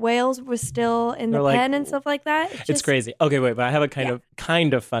the whales were still in They're the like- pen and stuff like that. It's crazy. Okay, wait, but I have a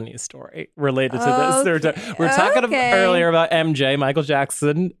kind of funny story related to this. We were talking Okay. earlier about MJ, Michael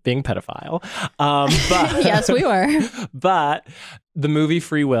Jackson, being pedophile. But Yes, we were. But the movie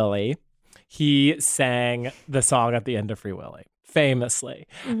Free Willy, he sang the song at the end of Free Willy, famously.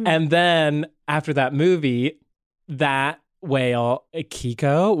 And then after that movie, that whale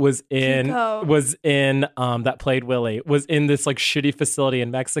Kiko was in that played Willie, was in this like shitty facility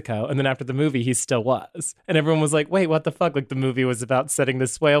in Mexico, and then after the movie he still was, and everyone was like, wait, what the fuck? Like, the movie was about setting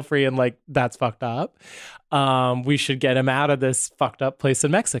this whale free, and like, that's fucked up. We should get him out of this fucked up place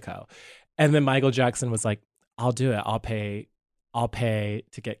in Mexico. And then Michael Jackson was like, I'll do it, I'll pay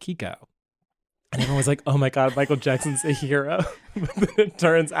to get Kiko. And everyone was like, oh my God, Michael Jackson's a hero. But then it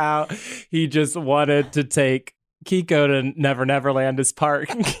turns out he just wanted to take Kiko to Never Never Land his park.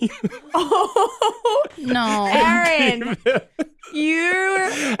 No. Aaron,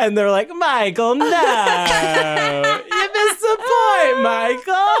 you And they're like, Michael, no. You missed the point,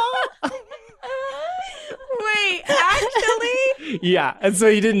 Michael. wait, actually, Yeah. And so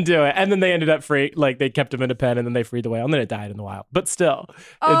he didn't do it. And then they ended up free. Like, they kept him in a pen, and then they freed the whale, and then it died in the wild. But still,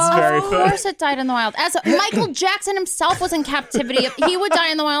 it's very Of funny. course it died in the wild. As Michael Jackson himself was in captivity, he would die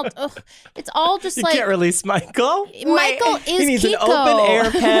in the wild. Ugh, it's all just You like can't release Michael. Michael is He needs Kiko. an open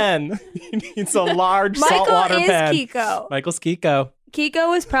air pen. He needs a large Michael saltwater is pen. Kiko. Michael's Kiko. Kiko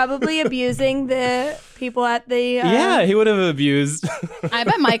was probably abusing the people at the. Yeah, he would have abused. I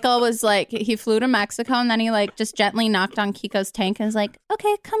bet Michael was like, he flew to Mexico and then he like just gently knocked on Kiko's tank and was like,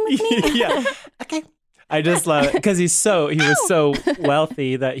 okay, come with me. Yeah. Okay. I just love it because he was so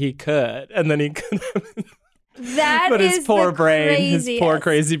wealthy that he could, and then he could. That But is his poor the brain, his poor craziest.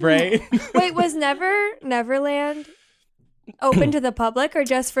 crazy brain. Wait, was Neverland open to the public or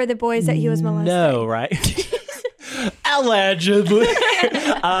just for the boys that he was molesting? No, right? Allegedly.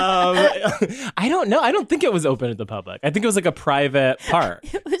 I don't know. I don't think it was open to the public. I think it was like a private park.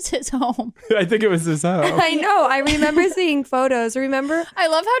 It was his home. I think it was his home. I know. I remember seeing photos. Remember? I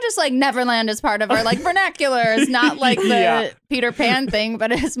love how just like Neverland is part of our like vernacular. It's not like the Yeah. Peter Pan thing,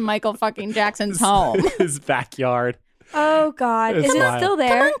 but it's Michael fucking Jackson's home. His backyard. Oh God, It's is it wild. still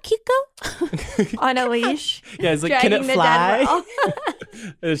there? Kiko. On a leash. Yeah, it's like, can dragging it the dead fly? whale.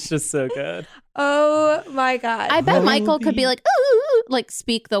 It's just so good. Oh my God. I bet Michael could be like, ooh, like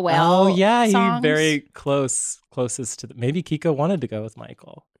speak the whale. Oh yeah, songs. he very closest to maybe Kiko wanted to go with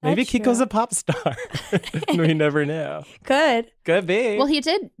Michael. Maybe That's Kiko's true. a pop star. We never knew. Could. Could be. Well, he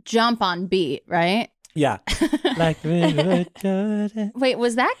did jump on beat, right? yeah. Like good. Wait,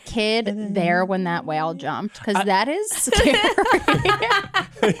 was that kid there when that whale jumped? Because that is scary.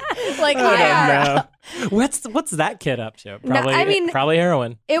 Like, I don't know. What's that kid up to? Probably, I mean- probably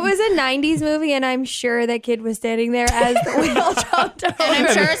heroin. It was a 90s movie, and I'm sure that kid was standing there as the whale jumped over. And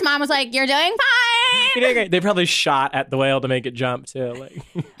I'm sure his mom was like, "You're doing fine." They probably shot at the whale to make it jump too. Like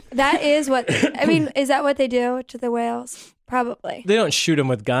That is what, I mean, is that what they do to the whales? Probably. they don't shoot him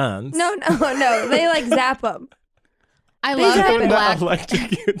with guns. No. They like zap them. I love zap in him. Black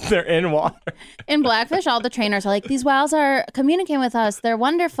Electrocute. They're in water. in Blackfish. All the trainers are like, "These whales are communicating with us. They're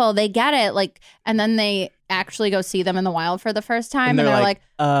wonderful. They get it." Like, and then they actually go see them in the wild for the first time, and they're like,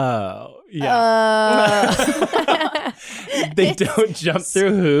 oh, yeah. They don't jump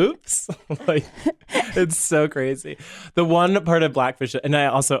through hoops. Like, it's so crazy. The one part of Blackfish, and I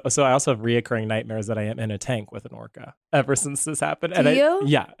also have reoccurring nightmares that I am in a tank with an orca ever since this happened. Do you?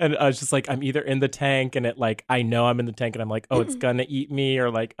 Yeah. And I was just like, I'm either in the tank and it like, I know I'm in the tank and I'm like, oh, it's gonna eat me, or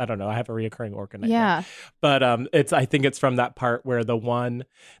like, I don't know. I have a reoccurring orca nightmare. "Yeah." But I think it's from that part where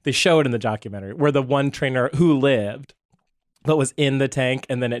they show it in the documentary, where the one trainer who lived but was in the tank,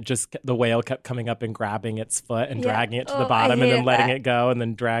 and then the whale kept coming up and grabbing its foot and Yeah. dragging it to Oh, the bottom I and then hate letting that. it go and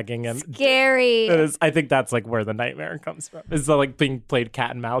then dragging him. Scary. I think that's like where the nightmare comes from. It's like being played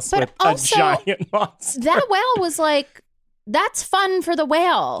cat and mouse But with also, a giant monster. That whale was like, "That's fun for the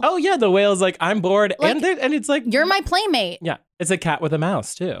whale. Oh yeah, the whale's like, I'm bored, Like, and it's like You're my playmate." yeah, it's a cat with a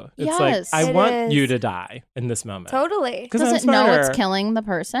mouse too. It's Yes. like I It want is. you to die in this moment. Totally. 'Cause Does I'm it know it's smarter. killing the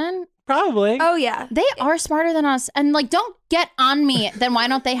person? Probably. Oh, yeah. They are smarter than us. And like, don't get on me. Then why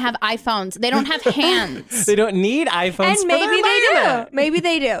don't they have iPhones? They don't have hands. They don't need iPhones. And maybe they do. Maybe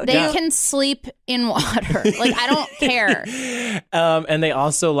they do. They Yeah. can sleep in water. Like, I don't care. And they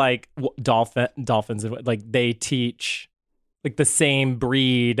also like dolphins, and like they teach like the same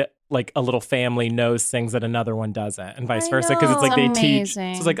breed. Like a little family knows things that another one doesn't, and vice I versa. Because it's know. like they It's teach. So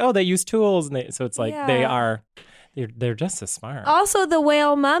amazing. it's like, oh, they use tools, and so it's like they Yeah. are. They're just as smart. Also, the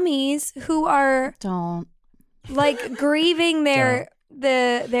whale mummies who are Don't. like grieving their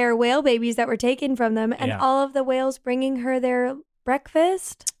whale babies that were taken from them, and Yeah. all of the whales bringing her their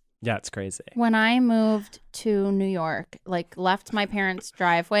breakfast. Yeah, it's crazy. When I moved to New York, like left my parents'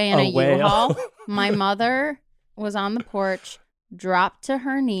 driveway in A a whale. U-Haul, my mother was on the porch, dropped to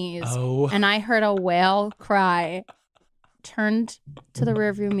her knees, Oh. and I heard a whale cry. Turned to the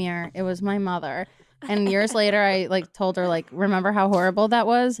rearview mirror. It was my mother. And years later, I like told her, like, remember how horrible that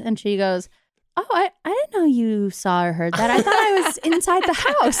was? And she goes, "Oh, I didn't know you saw or heard that. I thought I was inside the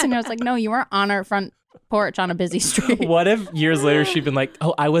house." And I was like, "No, you were on our front porch on a busy street." What if years later she'd been like,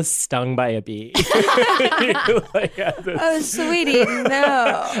 "Oh, I was stung by a bee." Like, Oh, sweetie,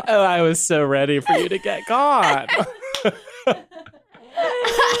 no. oh, I was so ready for you to get gone.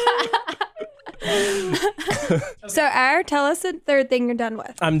 So, Ar, tell us the third thing you're done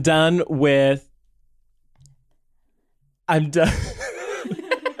with. I'm done.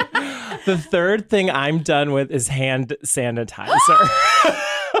 The third thing I'm done with is hand sanitizer.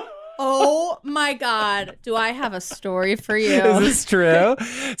 Oh my God. Do I have a story for you? Is this true?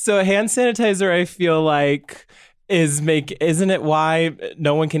 So hand sanitizer, I feel like isn't it why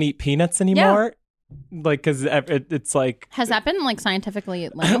no one can eat peanuts anymore? Like, because it's like Has that been like scientifically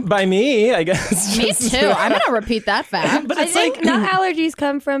linked? by me, I guess. Me Just- too. I'm going to repeat that fact. But I it's think like nut allergies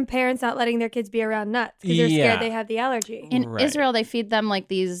come from parents not letting their kids be around nuts because they're Yeah. scared they have the allergy. In Right. Israel, they feed them like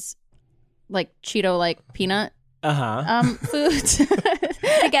these like Cheeto like peanut foods.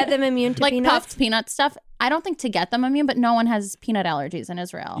 To get them immune to like peanuts. puffed peanut stuff. I don't think to get them immune, but no one has peanut allergies in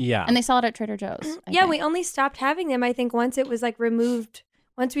Israel. Yeah. And they sell it at Trader Joe's. I Yeah, think. we only stopped having them, I think, once it was like removed.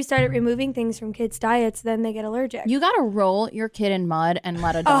 Once we started removing things from kids' diets, then they get allergic. You got to roll your kid in mud and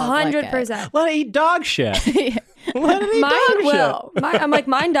let a dog lick it. 100%. Let it eat dog shit. Let it eat Mine dog will. shit. I'm like,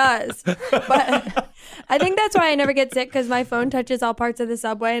 mine does. But I think that's why I never get sick because my phone touches all parts of the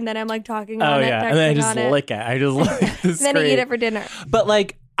subway and then I'm like talking Oh on it, yeah, and then I texting just on it. lick it. I just lick the And then I eat screen. it for dinner. But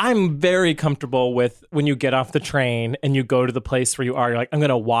like, I'm very comfortable with when you get off the train and you go to the place where you are, you're like, I'm going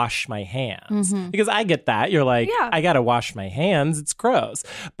to wash my hands. Because I get that. You're like, I got to wash my hands. It's gross.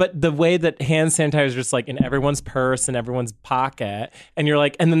 But the way that hand sanitizer is just like in everyone's purse and everyone's pocket, and you're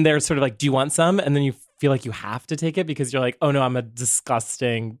like, and then they're sort of like, do you want some? And then you feel like you have to take it because you're like, oh no, I'm a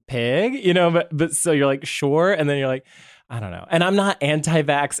disgusting pig, you know, but so you're like, sure. And then you're like, I don't know. And I'm not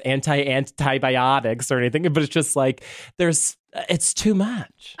anti-vax, antibiotics or anything, but it's just like it's too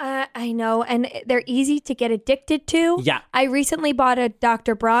much. I know. And they're easy to get addicted to. Yeah. I recently bought a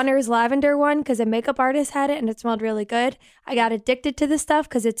Dr. Bronner's lavender one because a makeup artist had it and it smelled really good. I got addicted to this stuff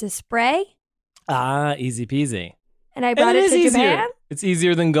because it's a spray. Easy peasy. And I brought it to Japan. Easier. It's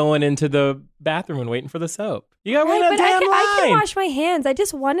easier than going into the bathroom and waiting for the soap. You got to wait a but damn line. I can wash my hands. I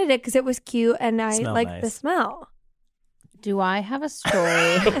just wanted it because it was cute and I liked the nice. smell. Do I have a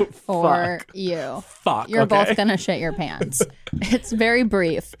story for you? You're both going to shit your pants. It's very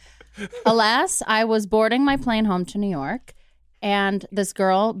brief. Alas, I was boarding my plane home to New York, and this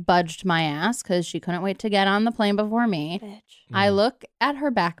girl budged my ass because she couldn't wait to get on the plane before me. Bitch. I look at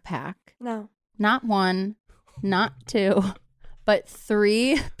her backpack. No. Not one, not two, but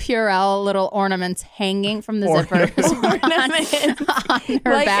 3 Purell little ornaments hanging from the zippers on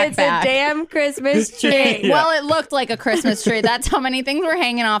her like backpack. It's a damn Christmas tree. Well, it looked like a Christmas tree. That's how many things were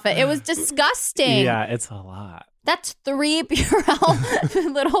hanging off it. It was disgusting. Yeah, it's a lot. That's 3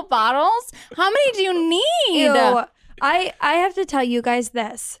 Purell little bottles. How many do you need? Ew. I have to tell you guys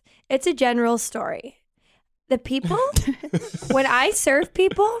this. It's a general story. The people, when I serve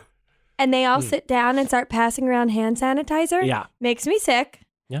people and they all sit down and start passing around hand sanitizer, makes me sick.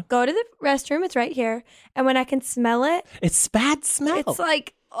 Yeah. Go to the restroom. It's right here. And when I can smell it, it's bad smell. It's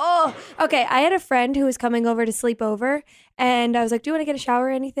like, oh, okay. I had a friend who was coming over to sleep over, and I was like, do you want to get a shower or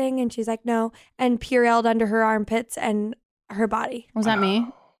anything? And she's like, no. And Purelled under her armpits and her body. Was that me?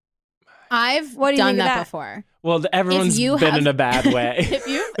 I've done that before. Well, everyone's been in a bad way. If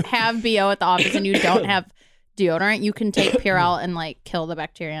you have BO at the office and you don't have deodorant, you can take Purell and like kill the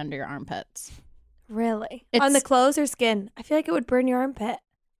bacteria under your armpits. Really? On the clothes or skin? I feel like it would burn your armpit.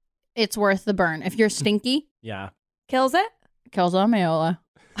 It's worth the burn. If you're stinky, kills it? Kills a Mayola.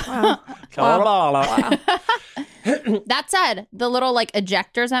 Wow. That said, the little like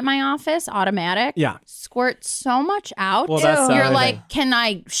ejectors at my office, automatic, squirt so much out. Well, that's You're like, can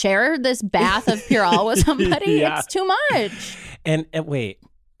I share this bath of Purell with somebody? It's too much. And wait,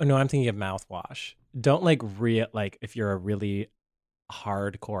 no, I'm thinking of mouthwash. Don't like if you're a really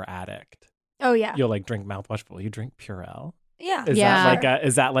hardcore addict. Oh yeah, you'll like drink mouthwash, but will you drink Purell? Yeah.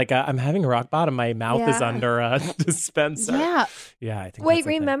 Is that like a I'm having a rock bottom, my mouth is under a dispenser? Yeah, I think. Wait,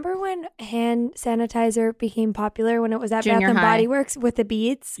 remember when hand sanitizer became popular when it was at Junior Bath and high. Body Works with the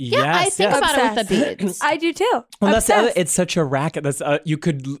beads? Yeah, I think about it with the beads. I do too. Well, that's the other, it's such a racket. That's you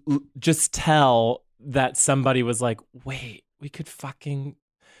could just tell that somebody was like, wait, we could fucking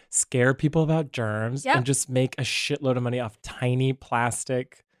scare people about germs and just make a shitload of money off tiny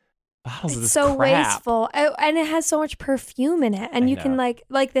plastic bottles of this so crap. Wasteful. And it has so much perfume in it. And you can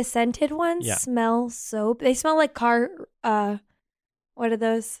like the scented ones smell so, they smell like car, what are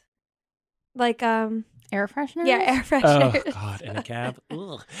those? Like, air fresheners? Yeah, air fresheners. Oh, God, in a cab.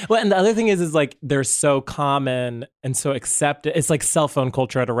 Ugh. Well, and the other thing is like they're so common and so accepted. It's like cell phone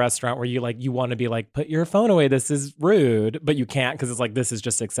culture at a restaurant where you want to be like, put your phone away. This is rude, but you can't because it's like, this is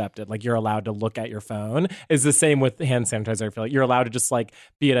just accepted. Like you're allowed to look at your phone. It's the same with hand sanitizer. I feel like you're allowed to just like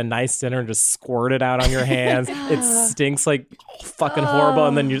be at a nice dinner and just squirt it out on your hands. It stinks like fucking horrible.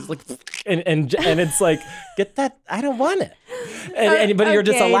 And then you're just like, and it's like, get that. I don't want it. But you're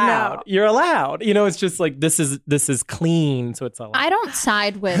just allowed. No. You're allowed. You know, it's just like this is clean, so it's allowed. I don't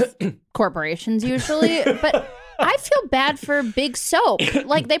side with corporations usually, but I feel bad for Big Soap.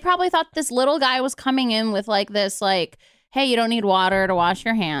 Like they probably thought this little guy was coming in with like this, like, hey, you don't need water to wash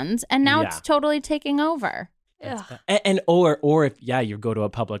your hands, and now it's totally taking over. Or if you go to a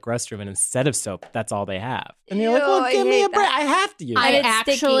public restroom and instead of soap, that's all they have, and you're like, well, give me a break. I have to use. I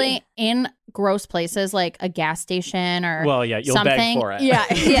actually in gross places like a gas station or you'll something. Beg for it. Yeah.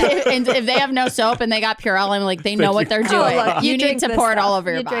 And if they have no soap and they got Purell, I'm like, they know what they're doing. Look, you need to pour it all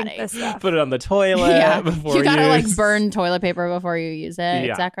over your body. Put it on the toilet before you gotta like burn toilet paper before you use it.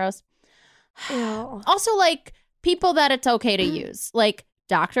 Yeah. Is that gross? Ew. Also, like people that it's okay to use, like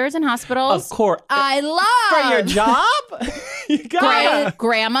doctors and hospitals. Of course. I love for your job. You got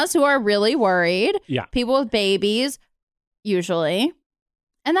grandmas who are really worried. Yeah. People with babies, usually.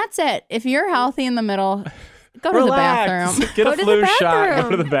 And that's it. If you're healthy in the middle, go to the bathroom. Get a flu shot. Go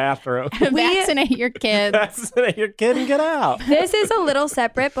to the bathroom. Vaccinate your kids. Vaccinate your kid and get out. This is a little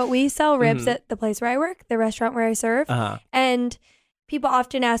separate, but we sell ribs at the place where I work, the restaurant where I serve. And people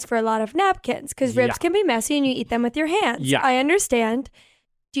often ask for a lot of napkins because ribs can be messy and you eat them with your hands. Yeah. I understand.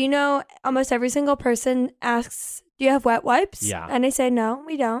 Do you know almost every single person asks, do you have wet wipes? Yeah. And I say, no,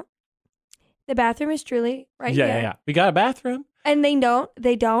 we don't. The bathroom is truly right here. Yeah. We got a bathroom. And they don't.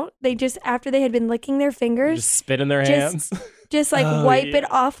 They just, after they had been licking their fingers, Just spit in their hands. just like Oh, wipe yeah.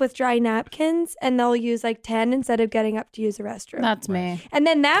 it off with dry napkins, and they'll use like 10 instead of getting up to use the restroom. That's me. And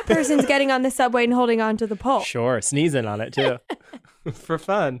then that person's getting on the subway and holding on to the pole. Sure, sneezing on it too. For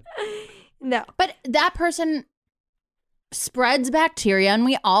fun. No. But that person spreads bacteria and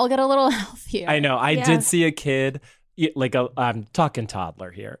we all get a little healthier. I know. I Yeah. did see a kid, like I'm talking toddler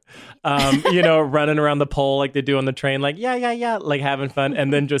here, running around the pole like they do on the train, like, yeah, like having fun,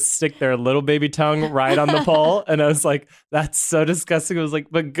 and then just stick their little baby tongue right on the pole. And I was like, that's so disgusting. I was like,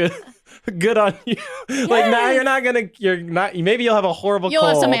 but good on you. Like, now maybe you'll have a horrible You'll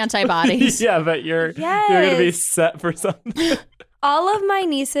cold. have some antibodies. Yeah, but you're going to be Yes. set for something. All of my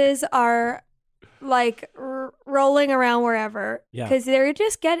nieces are like rolling around wherever Yeah. because they're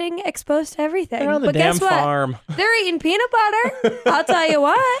just getting exposed to everything. They're on the but damn guess what? farm. They're eating peanut butter. I'll tell you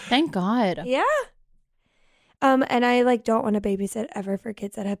what. Thank God. Yeah. And I like don't want to babysit ever for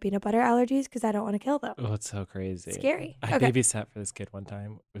kids that have peanut butter allergies because I don't want to kill them. Oh, it's so crazy. Scary. I Okay. babysat for this kid one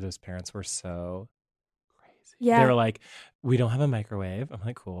time where those parents were so crazy. Yeah. They were like, we don't have a microwave. I'm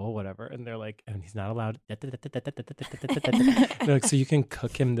like, cool, whatever. And they're like, and he's not allowed. They're like, so you can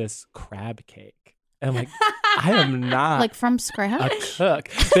cook him this crab cake. And I'm like, I am not Like from a scratch? cook.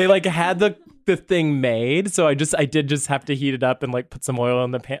 They like had the thing made. So I did just have to heat it up and like put some oil in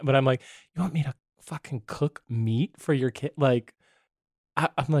the pan. But I'm like, you want me to fucking cook meat for your kid? Like,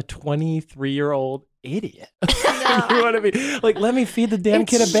 I'm a 23-year-old idiot. You want to be like, let me feed the damn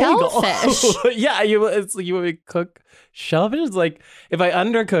It's kid a bagel. shellfish. Yeah, you want me to cook shellfish? It's like, if I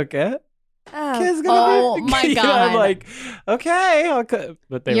undercook it, Oh. kid's gonna Oh, be, my I'm God. like, okay, I'll cook.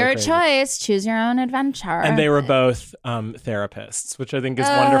 But they Your were crazy. choice. Choose your own adventure. And they were both therapists, which I think is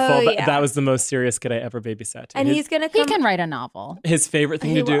Oh, wonderful. But yeah. that was the most serious kid I ever babysat to. And he's going to He come. can write a novel. His favorite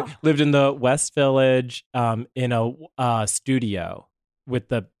thing He to do, will. lived in the West Village in a studio with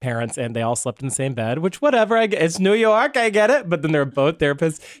the parents, and they all slept in the same bed, which whatever. It's New York, I get it. But then they're both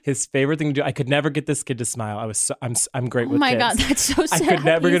therapists. His favorite thing to do, I could never get this kid to smile. I'm great Oh with my kids. God, that's so I sad. could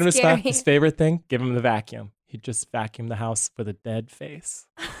never get him to He's smile. scary. His favorite thing, give him the vacuum. He'd just vacuum the house with a dead face.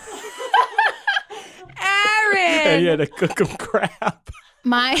 And Aaron. he had to cook him crap.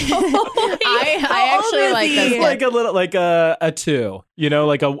 My, I How old actually is like he? this. kid. Like a little, like a 2,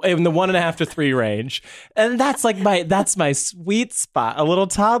 like in the 1.5 to 3 range, and that's like that's my sweet spot. A little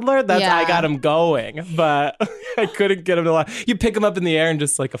toddler, I Yeah. got him going, but I couldn't get him to laugh. You pick him up in the air and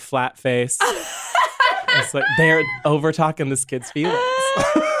just like a flat face. It's like they're over talking this kid's feelings.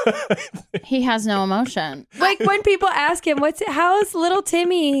 He has no emotion. Like when people ask him, how's little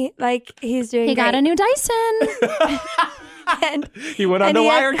Timmy? Like he's doing He got great. a new Dyson. and, He went on And the he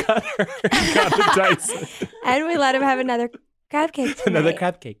had- wire cutter. He got the Dyson. and we let him have another crab cake tonight. Another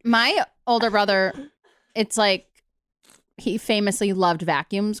crab cake. My older brother, it's like he famously loved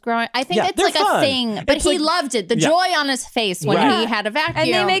vacuums growing. I think Yeah, it's they're like fun. a thing, but It's he like- loved it. The Yeah. joy on his face when Right. he had a vacuum.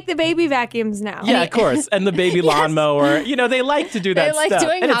 And they make the baby vacuums now. Yeah, of course. And the baby lawnmower. They like to do that They like stuff.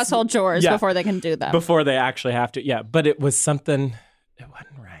 doing And it's- household chores yeah. before they can do them. before they actually have to. Yeah, but it was something. It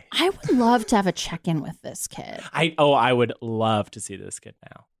wasn't right. I would love to have a check-in with this kid. I would love to see this kid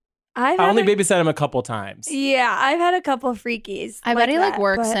now. I've I only had a- babysat him a couple times. Yeah, I've had a couple freakies. I bet he like that,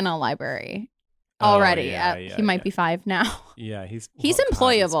 works but- in a library Oh, already. yeah, He might be 5 now. Yeah, he's He's well, God,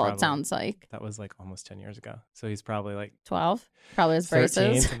 employable, probably- it sounds like. That was like almost 10 years ago. So he's probably like 12. Probably his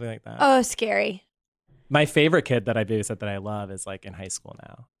 13, braces. something like that. Oh, scary. My favorite kid that I babysat that I love is like in high school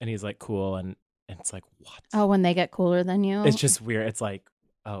now. And he's like cool and it's like, what? Oh, when they get cooler than you? It's just weird. It's like,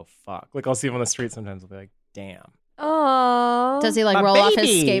 oh, fuck. Like I'll see him on the street sometimes. I'll be like, damn. Oh. Does he like My roll off his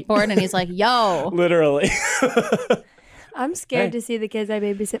baby. skateboard and he's like, yo. Literally. I'm scared Hey. to see the kids I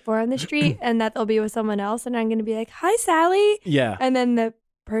babysit for on the street and that they'll be with someone else and I'm going to be like, "Hi, Sally." Yeah. And then the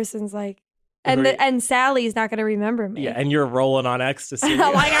person's like, Right. and Sally's not going to remember me. Yeah. And you're rolling on ecstasy.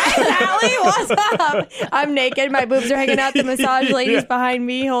 I'm like, "Hi, Sally, what's up?" I'm naked. My boobs are hanging out. The massage lady's Yeah. behind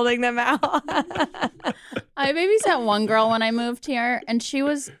me holding them out. I babysat one girl when I moved here, and she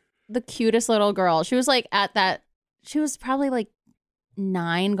was the cutest little girl. She was like she was probably like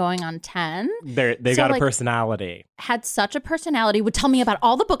 9 going on 10. They So, got a like, personality. Had such a personality, would tell me about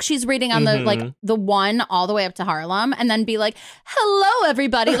all the books she's reading on the one all the way up to Harlem, and then be like, hello,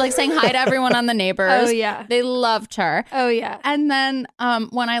 everybody, like saying hi to everyone on the neighbors. Oh, yeah. They loved her. Oh, yeah. And then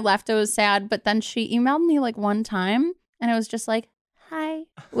when I left, it was sad. But then she emailed me like one time, and it was just like, hi,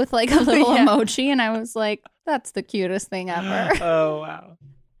 with like a little emoji. And I was like, that's the cutest thing ever. Oh, wow.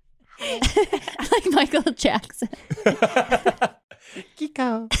 Like Michael Jackson.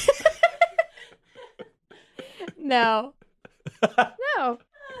 Kiko. No. No.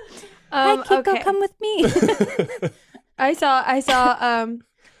 Hi, Kiko, okay. come with me. I saw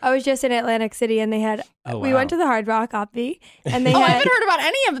I was just in Atlantic City and they had we went to the Hard Rock Opry and they I had haven't heard about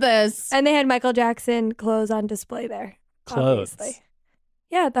any of this. and they had Michael Jackson clothes on display there. Clothes. Obviously.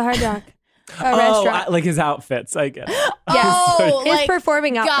 Yeah, at the Hard Rock restaurant. Like his outfits. I get it. Yes. Oh, His like,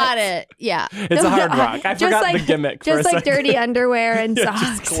 performing outfits. got it. Yeah. It's a Hard Rock. I forgot the gimmick. Just for a like second. dirty underwear and Yeah,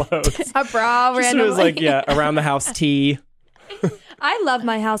 socks. just clothes. A bra Just randomly. it was like, around the house tea. I love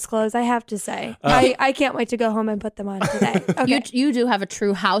my house clothes, I have to say. I can't wait to go home and put them on today. Okay. You do have a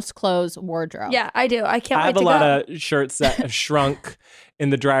true house clothes wardrobe. Yeah, I do. I can't I wait have to a go. lot of shirts that have shrunk in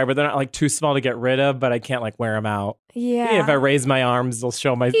the dryer, but they're not like too small to get rid of, but I can't like wear them out. Yeah. If I raise my arms, they'll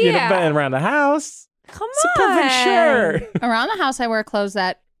show my, Yeah. but around the house, Come it's a on. perfect shirt. Around the house, I wear clothes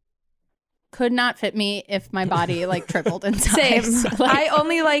that could not fit me if my body like tripled in Same. size. Like, I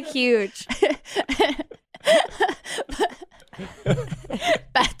only like huge.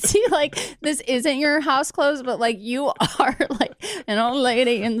 Betsy, like, this isn't your house clothes, but like you are like an old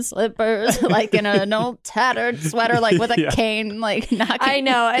lady in slippers, like in an old tattered sweater, like with a cane, like knocking. I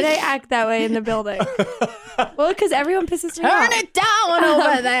know, and I act that way in the building. Well, because everyone pisses me off. Turn it down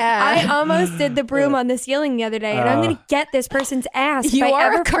over there. I almost did the broom on the ceiling the other day, and I'm going to get this person's ass You if I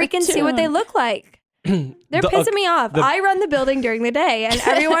are a ever freaking see what they cartoon. look like. They're pissing me off. I run the building during the day, and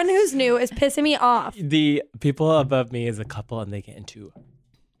everyone who's new is pissing me off. The people above me is a couple, and they get into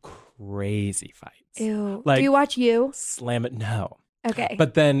crazy fights. Ew. Like, do you watch You? Slam it. No. Okay.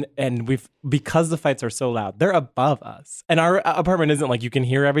 But then, because the fights are so loud, they're above us. And our apartment isn't like you can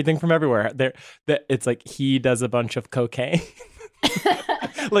hear everything from everywhere. It's like he does a bunch of cocaine.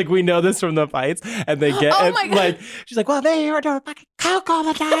 Like, we know this from the fights. And they get, Oh my God. like, she's like, well, they are doing fucking coke all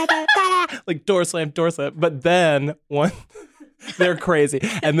the time. Like, door slam. But then they're crazy.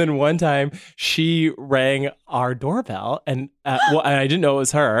 And then one time she rang our doorbell and I didn't know it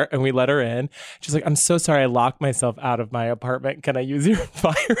was her, and we let her in. She's like, I'm so sorry, I locked myself out of my apartment. Can I use your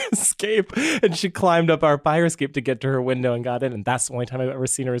fire escape? And she climbed up our fire escape to get to her window and got in. And that's the only time I've ever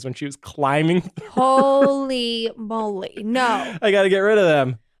seen her is when she was climbing. Holy moly. No. I got to get rid of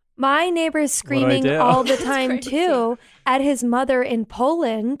them. My neighbor's screaming do? all the time too at his mother in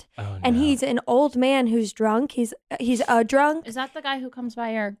Poland, Oh, and no. he's an old man who's drunk. He's a drunk. Is that the guy who comes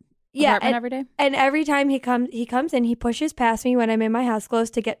by your Yeah, apartment every day? And every time he comes in, he pushes past me when I'm in my house clothes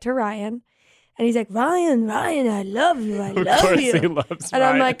to get to Ryan, and he's like, Ryan, I love you, I Of love course you. he loves And I'm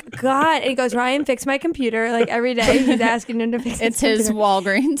Ryan. like, God. And he goes, Ryan, fix my computer. Like every day, he's asking him to fix It's his computer.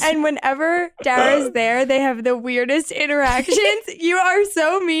 Walgreens. And whenever Dara's there, they have the weirdest interactions. You are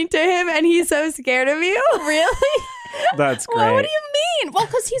so mean to him, and he's so scared of you. Really? That's great. Well, what do you mean? Well,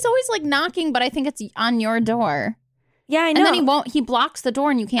 because he's always like knocking, but I think it's on your door. Yeah, I know. And then he blocks the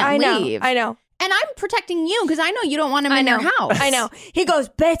door and you can't I know. leave. I know. And I'm protecting you because I know you don't want him in your house. I know. He goes,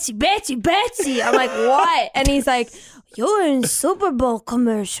 Betsy. I'm like, what? And he's like, you're in Super Bowl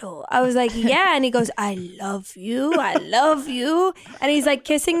commercial. I was like, yeah. And he goes, I love you. And he's like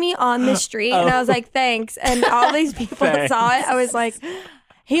kissing me on the street. And I was like, thanks. And all these people saw it. I was like,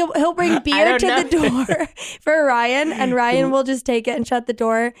 he'll bring beer to the door for Ryan, and Ryan will just take it and shut the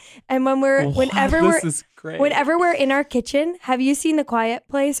door. And This is great. whenever we're in our kitchen, have you seen The Quiet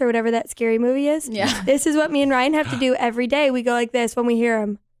Place or whatever that scary movie is? Yeah. This is what me and Ryan have to do every day. We go like this when we hear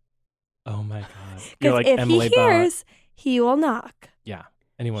him. Oh my God. You're Because like if Emily he Blunt. hears, he will knock. Yeah.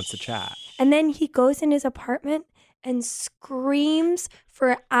 And he wants to chat. And then he goes in his apartment and screams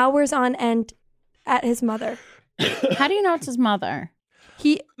for hours on end at his mother. How do you know it's his mother?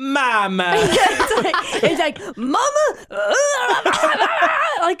 Mama. It's like, Mama,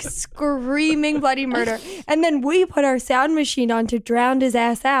 like screaming bloody murder. And then we put our sound machine on to drown his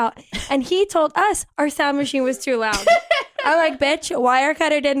ass out. And he told us our sound machine was too loud. I'm like, bitch,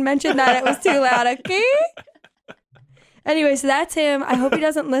 Wirecutter didn't mention that it was too loud, okay? Anyway, so that's him. I hope he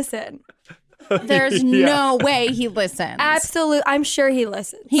doesn't listen. There's no way he listens. Absolutely. I'm sure he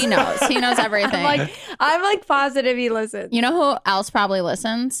listens. He knows. He knows everything. I'm like positive he listens. You know who else probably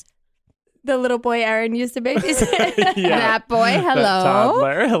listens? The little boy Aaron used to babysit. Yeah. That boy. That Hello.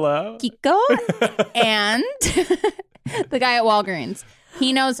 toddler. Hello. Kiko. And the guy at Walgreens.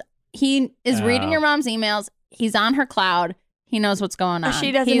 He knows. He is reading your mom's emails. He's on her cloud. He knows what's going on.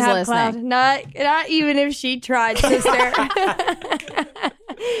 She doesn't He's have listening. cloud. Not even if she tried, sister.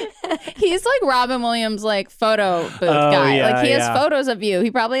 He's like Robin Williams, like photo booth guy. yeah, Like he has yeah. photos of you. He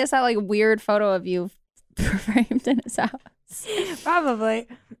probably has that like weird photo of you framed in his house. Probably.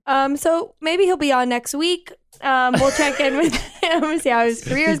 So maybe he'll be on next week. We'll check in with him, see how his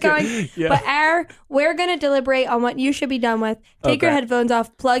career is going. But we're going to deliberate on what you should be done with. Take your headphones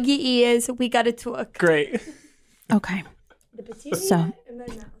off, plug your ears. We got to talk. Great. Okay. The bacteria in my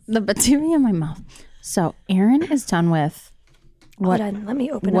mouth. The bacteria in my mouth. So Aaron is done with what? Hold on, let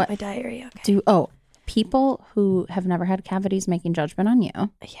me open up my diary. Okay. People who have never had cavities making judgment on you.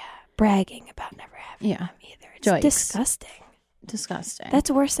 Yeah, bragging about never having them either. It's Joyce. disgusting.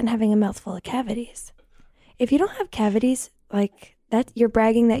 That's worse than having a mouthful of cavities. If you don't have cavities like that, you're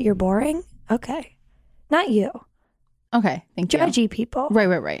bragging that you're boring. Okay, not you. Okay, thank you. Judgy people.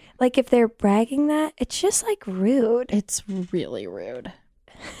 Right. Like if they're bragging that, it's just like rude. It's really rude.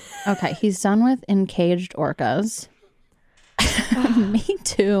 Okay, he's done with encaged orcas. Me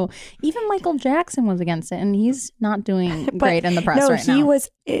too. Even Michael Jackson was against it, and he's not doing great in the press right now. No, he was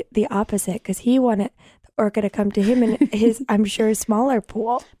the opposite because he wanted the orca to come to him in his, I'm sure, smaller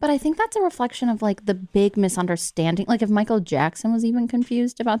pool. But I think that's a reflection of like the big misunderstanding. Like if Michael Jackson was even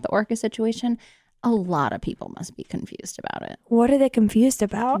confused about the orca situation, a lot of people must be confused about it. What are they confused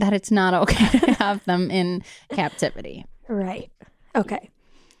about? That it's not okay to have them in captivity. Right. Okay.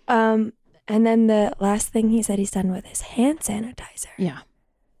 And then the last thing he said he's done with is hand sanitizer. Yeah.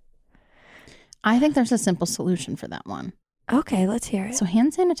 I think there's a simple solution for that one. Okay, let's hear it. So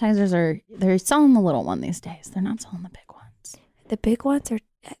hand sanitizers they're selling the little one these days. They're not selling the big ones. The big ones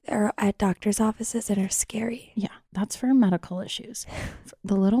are at doctor's offices and are scary. Yeah, that's for medical issues. For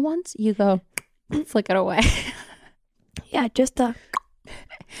the little ones, you go flick it away. Yeah, just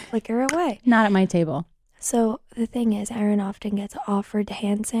flicker away. Not at my table. So the thing is, Aaron often gets offered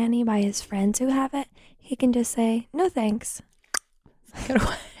hand sani by his friends who have it. He can just say, no thanks. Get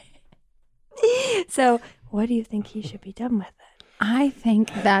away. So what do you think he should be done with it? I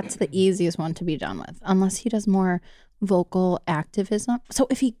think that's the easiest one to be done with, unless he does more vocal activism. So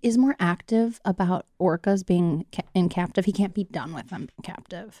if he is more active about orcas being in captive, he can't be done with them being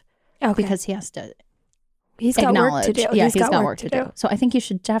captive. Okay. Because he has to He's got work to do. Yeah, he's got work to do. So I think you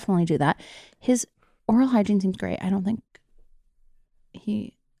should definitely do that. His oral hygiene seems great.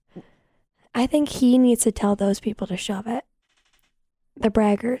 I think he needs to tell those people to shove it. The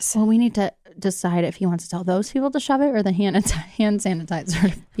braggers. Well, we need to decide if he wants to tell those people to shove it or the hand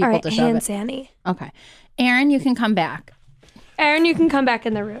sanitizer people to shove it. Hand sani. Okay. Aaron, you can come back. Aaron, you can come back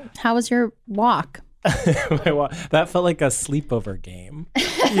in the room. How was your walk? That felt like a sleepover game.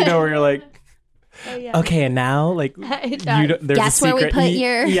 You know, where you're like, okay, and now, like, there's Guess a secret. where we put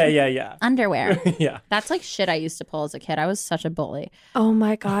your Yeah. underwear. Yeah. That's like shit I used to pull as a kid. I was such a bully. Oh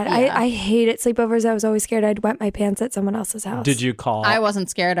my God. Yeah. I hated sleepovers. I was always scared I'd wet my pants at someone else's house. Did you call? I wasn't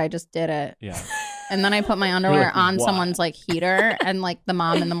scared. I just did it. Yeah. And then I put my underwear like, on "Why?" someone's like heater. And like the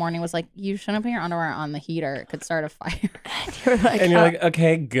mom in the morning was like, you shouldn't put your underwear on the heater. It could start a fire. And you're like,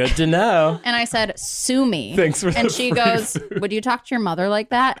 okay, good to know. And I said, sue me. Thanks for And the she free goes, food. would you talk to your mother like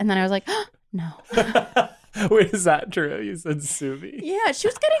that? And then I was like, no. Wait, is that true? You said sue me. Yeah, she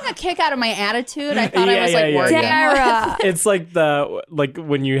was getting a kick out of my attitude. I thought I was like Yeah. working. Dara. It's like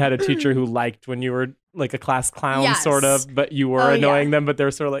when you had a teacher who liked when you were like a class clown, Yes. sort of, but you were annoying them, but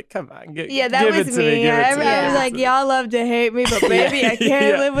they're sort of like, come on, give that give was it to me. give it to I me. was like, y'all love to hate me, but baby, I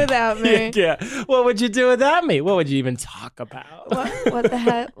can't live without me. Yeah. What would you do without me? What would you even talk about? What the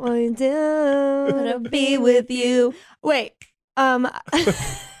heck will you do to be with you? Wait,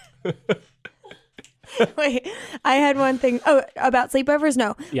 wait, I had one thing. Oh, about sleepovers?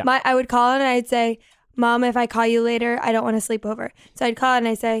 No. Yeah. I would call and I'd say, Mom, if I call you later, I don't want to sleep over. So I'd call and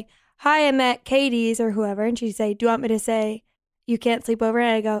I'd say, hi, I'm at Katie's or whoever. And she'd say, do you want me to say you can't sleep over? And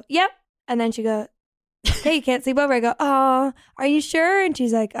I go, yep. And then she'd go, okay, you can't sleep over. I go, oh, are you sure? And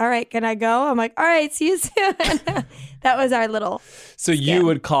she's like, all right, can I go? I'm like, all right, see you soon. That was our little So you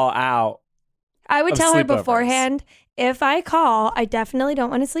would call out. I would Of tell her sleepovers. beforehand, if I call, I definitely don't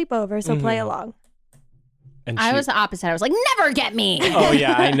want to sleep over, so play along. And I she- was the opposite. I was like, never get me. Oh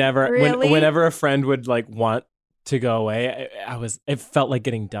yeah, I never. Really? Whenever a friend would like want to go away, it felt like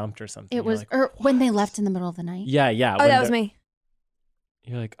getting dumped or something. It You're was like, or when they left in the middle of the night. yeah. Oh, when that was they're- me.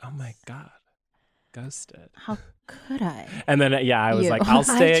 You're like, oh my God, ghosted. How could I? And then I was You. like, I'll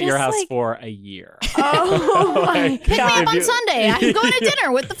stay I at your just, house like- for a year. Oh my Like, Pick me up if on you- Sunday. I'm going to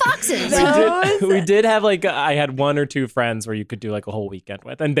dinner with the foxes. we did have like I had one or two friends where you could do like a whole weekend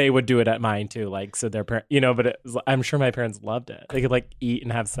with, and they would do it at mine too. Like so, their parents, but I'm sure my parents loved it. They could like eat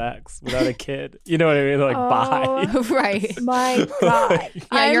and have sex without a kid. You know what I mean? They're like, bye. Right. My God.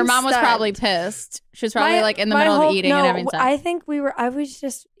 Yeah, your I'm mom was stunned. probably pissed. She was probably like in the my middle whole- of eating and having sex. I think I was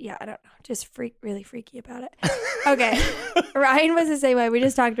just, I don't know, just really really freaky about it. Okay. Ryan was the same way. We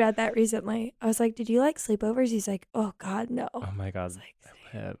just talked about that recently. I was like, did you like sleepovers? He's like, oh God, no. Oh my God.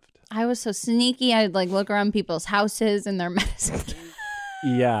 I lived. I was so sneaky. I'd like look around people's houses and their medicine.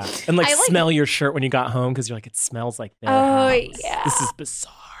 Yeah. And like smell your shirt when you got home because you're like, it smells like their house. Yeah. This is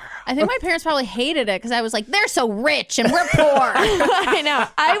bizarre. I think my parents probably hated it because I was like, they're so rich and we're poor. I know.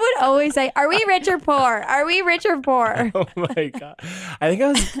 I would always say, are we rich or poor? Are we rich or poor? Oh my God. I think I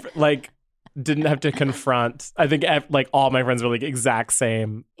was like, didn't have to confront. I think like all my friends were like exact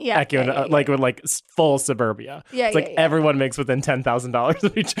same. Like with like full suburbia. Yeah, it's like everyone makes within $10,000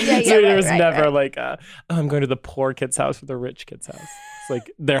 of each. Yeah, so there was right, never like, oh, I'm going to the poor kid's house or the rich kid's house. It's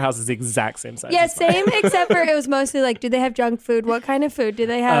like their house is the exact same size. Yeah, same, except for it was mostly like, do they have junk food? What kind of food do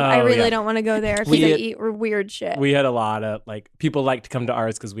they have? I really don't want to go there because they eat weird shit. We had a lot of like people like to come to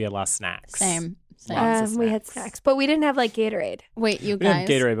ours because we had a lot of snacks. Same. We had snacks, but we didn't have like Gatorade. Wait, you We guys.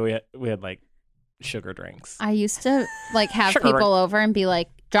 didn't have Gatorade, but we had like sugar drinks. I used to like have people over and be like,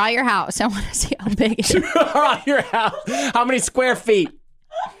 draw your house. I want to see how big it is. Your house. How many square feet?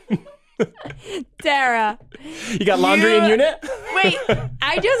 Dara. You got laundry in unit? Wait,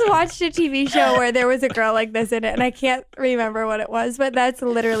 I just watched a TV show where there was a girl like this in it, and I can't remember what it was, but that's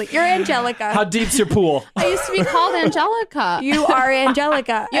literally, you're Angelica. How deep's your pool? I used to be called Angelica. You are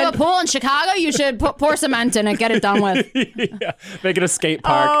Angelica. You have a pool in Chicago? You should pour cement in it, get it done with. Yeah. Make it a skate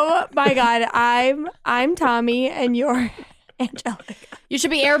park. Oh my God, I'm Tommy, and you're Angelica. You should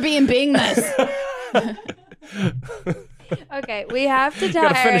be Airbnb-ing this. Okay, we have to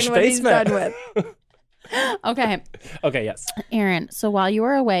tell Aaron what he's done with. Okay. Okay, yes. Aaron, so while you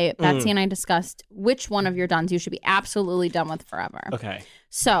were away, Betsy and I discussed which one of your duns you should be absolutely done with forever. Okay.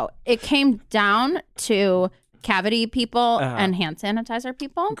 So it came down to cavity people and hand sanitizer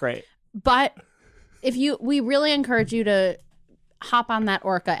people. Great. But we really encourage you to hop on that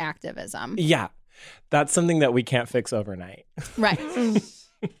orca activism. Yeah. That's something that we can't fix overnight. Right.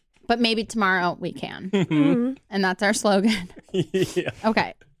 But maybe tomorrow we can. Mm-hmm. And that's our slogan. Yeah.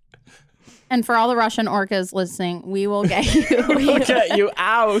 Okay. And for all the Russian orcas listening, we will get you. We'll get you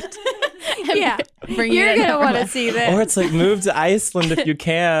out. Yeah. Bring You're you going to want to see this. Or it's like move to Iceland if you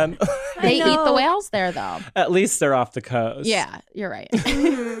can. They eat the whales there, though. At least they're off the coast. Yeah, you're right.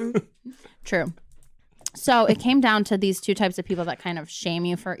 True. So it came down to these two types of people that kind of shame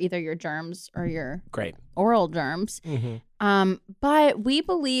you for either your germs or your oral germs. Mm-hmm. But we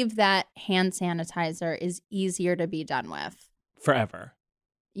believe that hand sanitizer is easier to be done with. Forever.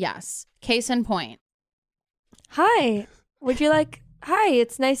 Yes. Case in point. Hi. Hi,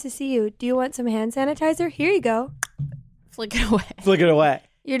 it's nice to see you. Do you want some hand sanitizer? Here you go. Flick it away. Flick it away.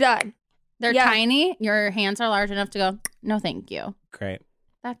 You're done. They're tiny. Your hands are large enough to go, no, thank you. Great.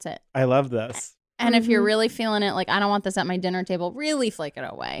 That's it. I love this. And if you're really feeling it, like, I don't want this at my dinner table, really flick it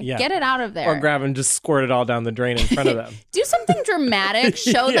away. Yeah. Get it out of there. Or grab and just squirt it all down the drain in front of them. Do something dramatic.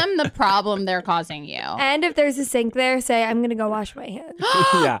 Show them the problem they're causing you. And if there's a sink there, say, I'm going to go wash my hands.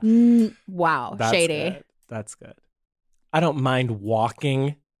 Yeah. Wow. That's Shady. Good. That's good. I don't mind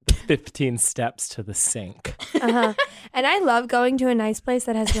walking 15 steps to the sink. And I love going to a nice place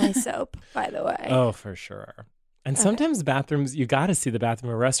that has nice soap, by the way. Oh, for sure. And sometimes bathrooms, you got to see the bathroom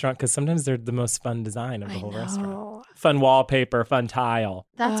in a restaurant because sometimes they're the most fun design of the whole restaurant. Fun wallpaper, fun tile.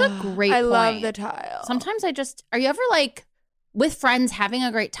 That's a great I point. love the tile. Sometimes are you ever like with friends having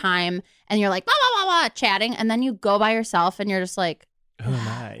a great time and you're like, blah, blah, blah, blah, chatting, and then you go by yourself and you're just like, who am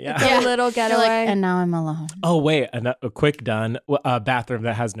I? Yeah. It's a little you're getaway. like, and now I'm alone. Oh, wait. A quick done. A bathroom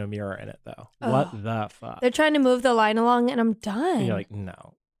that has no mirror in it, though. What the fuck? They're trying to move the line along, and I'm done. And you're like,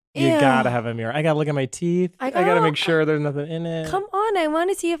 no. You Ew. gotta have a mirror. I gotta look at my teeth. I gotta make sure there's nothing in it. Come on, I want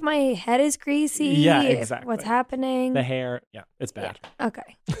to see if my head is greasy. Yeah, if exactly. what's happening. The hair. Yeah, it's bad. Yeah.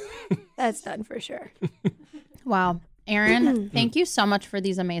 Okay. That's done for sure. Wow. Aaron, thank you so much for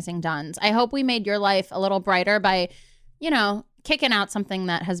these amazing duns. I hope we made your life a little brighter by, kicking out something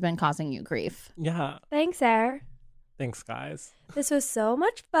that has been causing you grief. Yeah. Thanks, Dare. Thanks, guys. This was so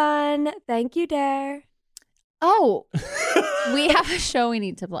much fun. Thank you, Dare. Oh, we have a show we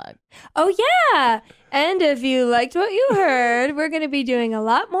need to plug. Oh, yeah. And if you liked what you heard, we're going to be doing a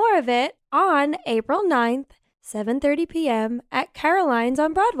lot more of it on April 9th, 7:30 p.m. at Caroline's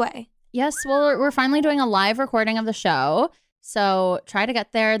on Broadway. Yes, well, we're finally doing a live recording of the show. So try to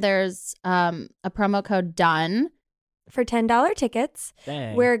get there. There's a promo code DONE. For $10 tickets.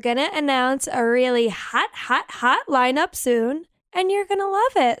 Dang. We're going to announce a really hot lineup soon, and you're going to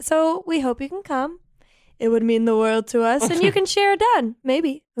love it. So we hope you can come. It would mean the world to us, and you can share a done,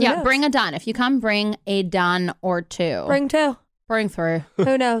 maybe. Who knows? Bring a done. If you come, bring a done or two. Bring two. Bring three.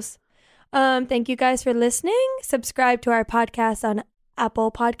 Who knows? Thank you guys for listening. Subscribe to our podcast on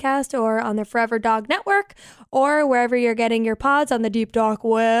Apple Podcast or on the Forever Dog Network or wherever you're getting your pods on the deep dark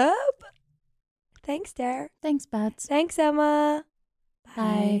web. Thanks, Dare. Thanks, Bats. Thanks, Emma.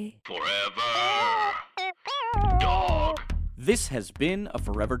 Bye. Forever Dog. This has been a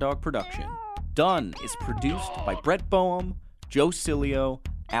Forever Dog production. Done is produced by Brett Boehm, Joe Cilio,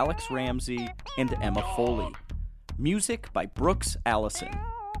 Alex Ramsey, and Emma Foley. Music by Brooks Allison.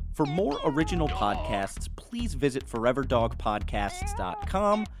 For more original podcasts, please visit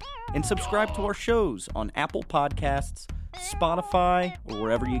foreverdogpodcasts.com and subscribe to our shows on Apple Podcasts, Spotify, or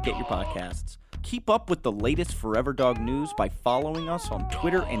wherever you get your podcasts. Keep up with the latest Forever Dog news by following us on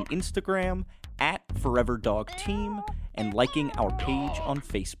Twitter and Instagram @ForeverDogTeam and liking our page on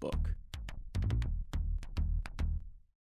Facebook.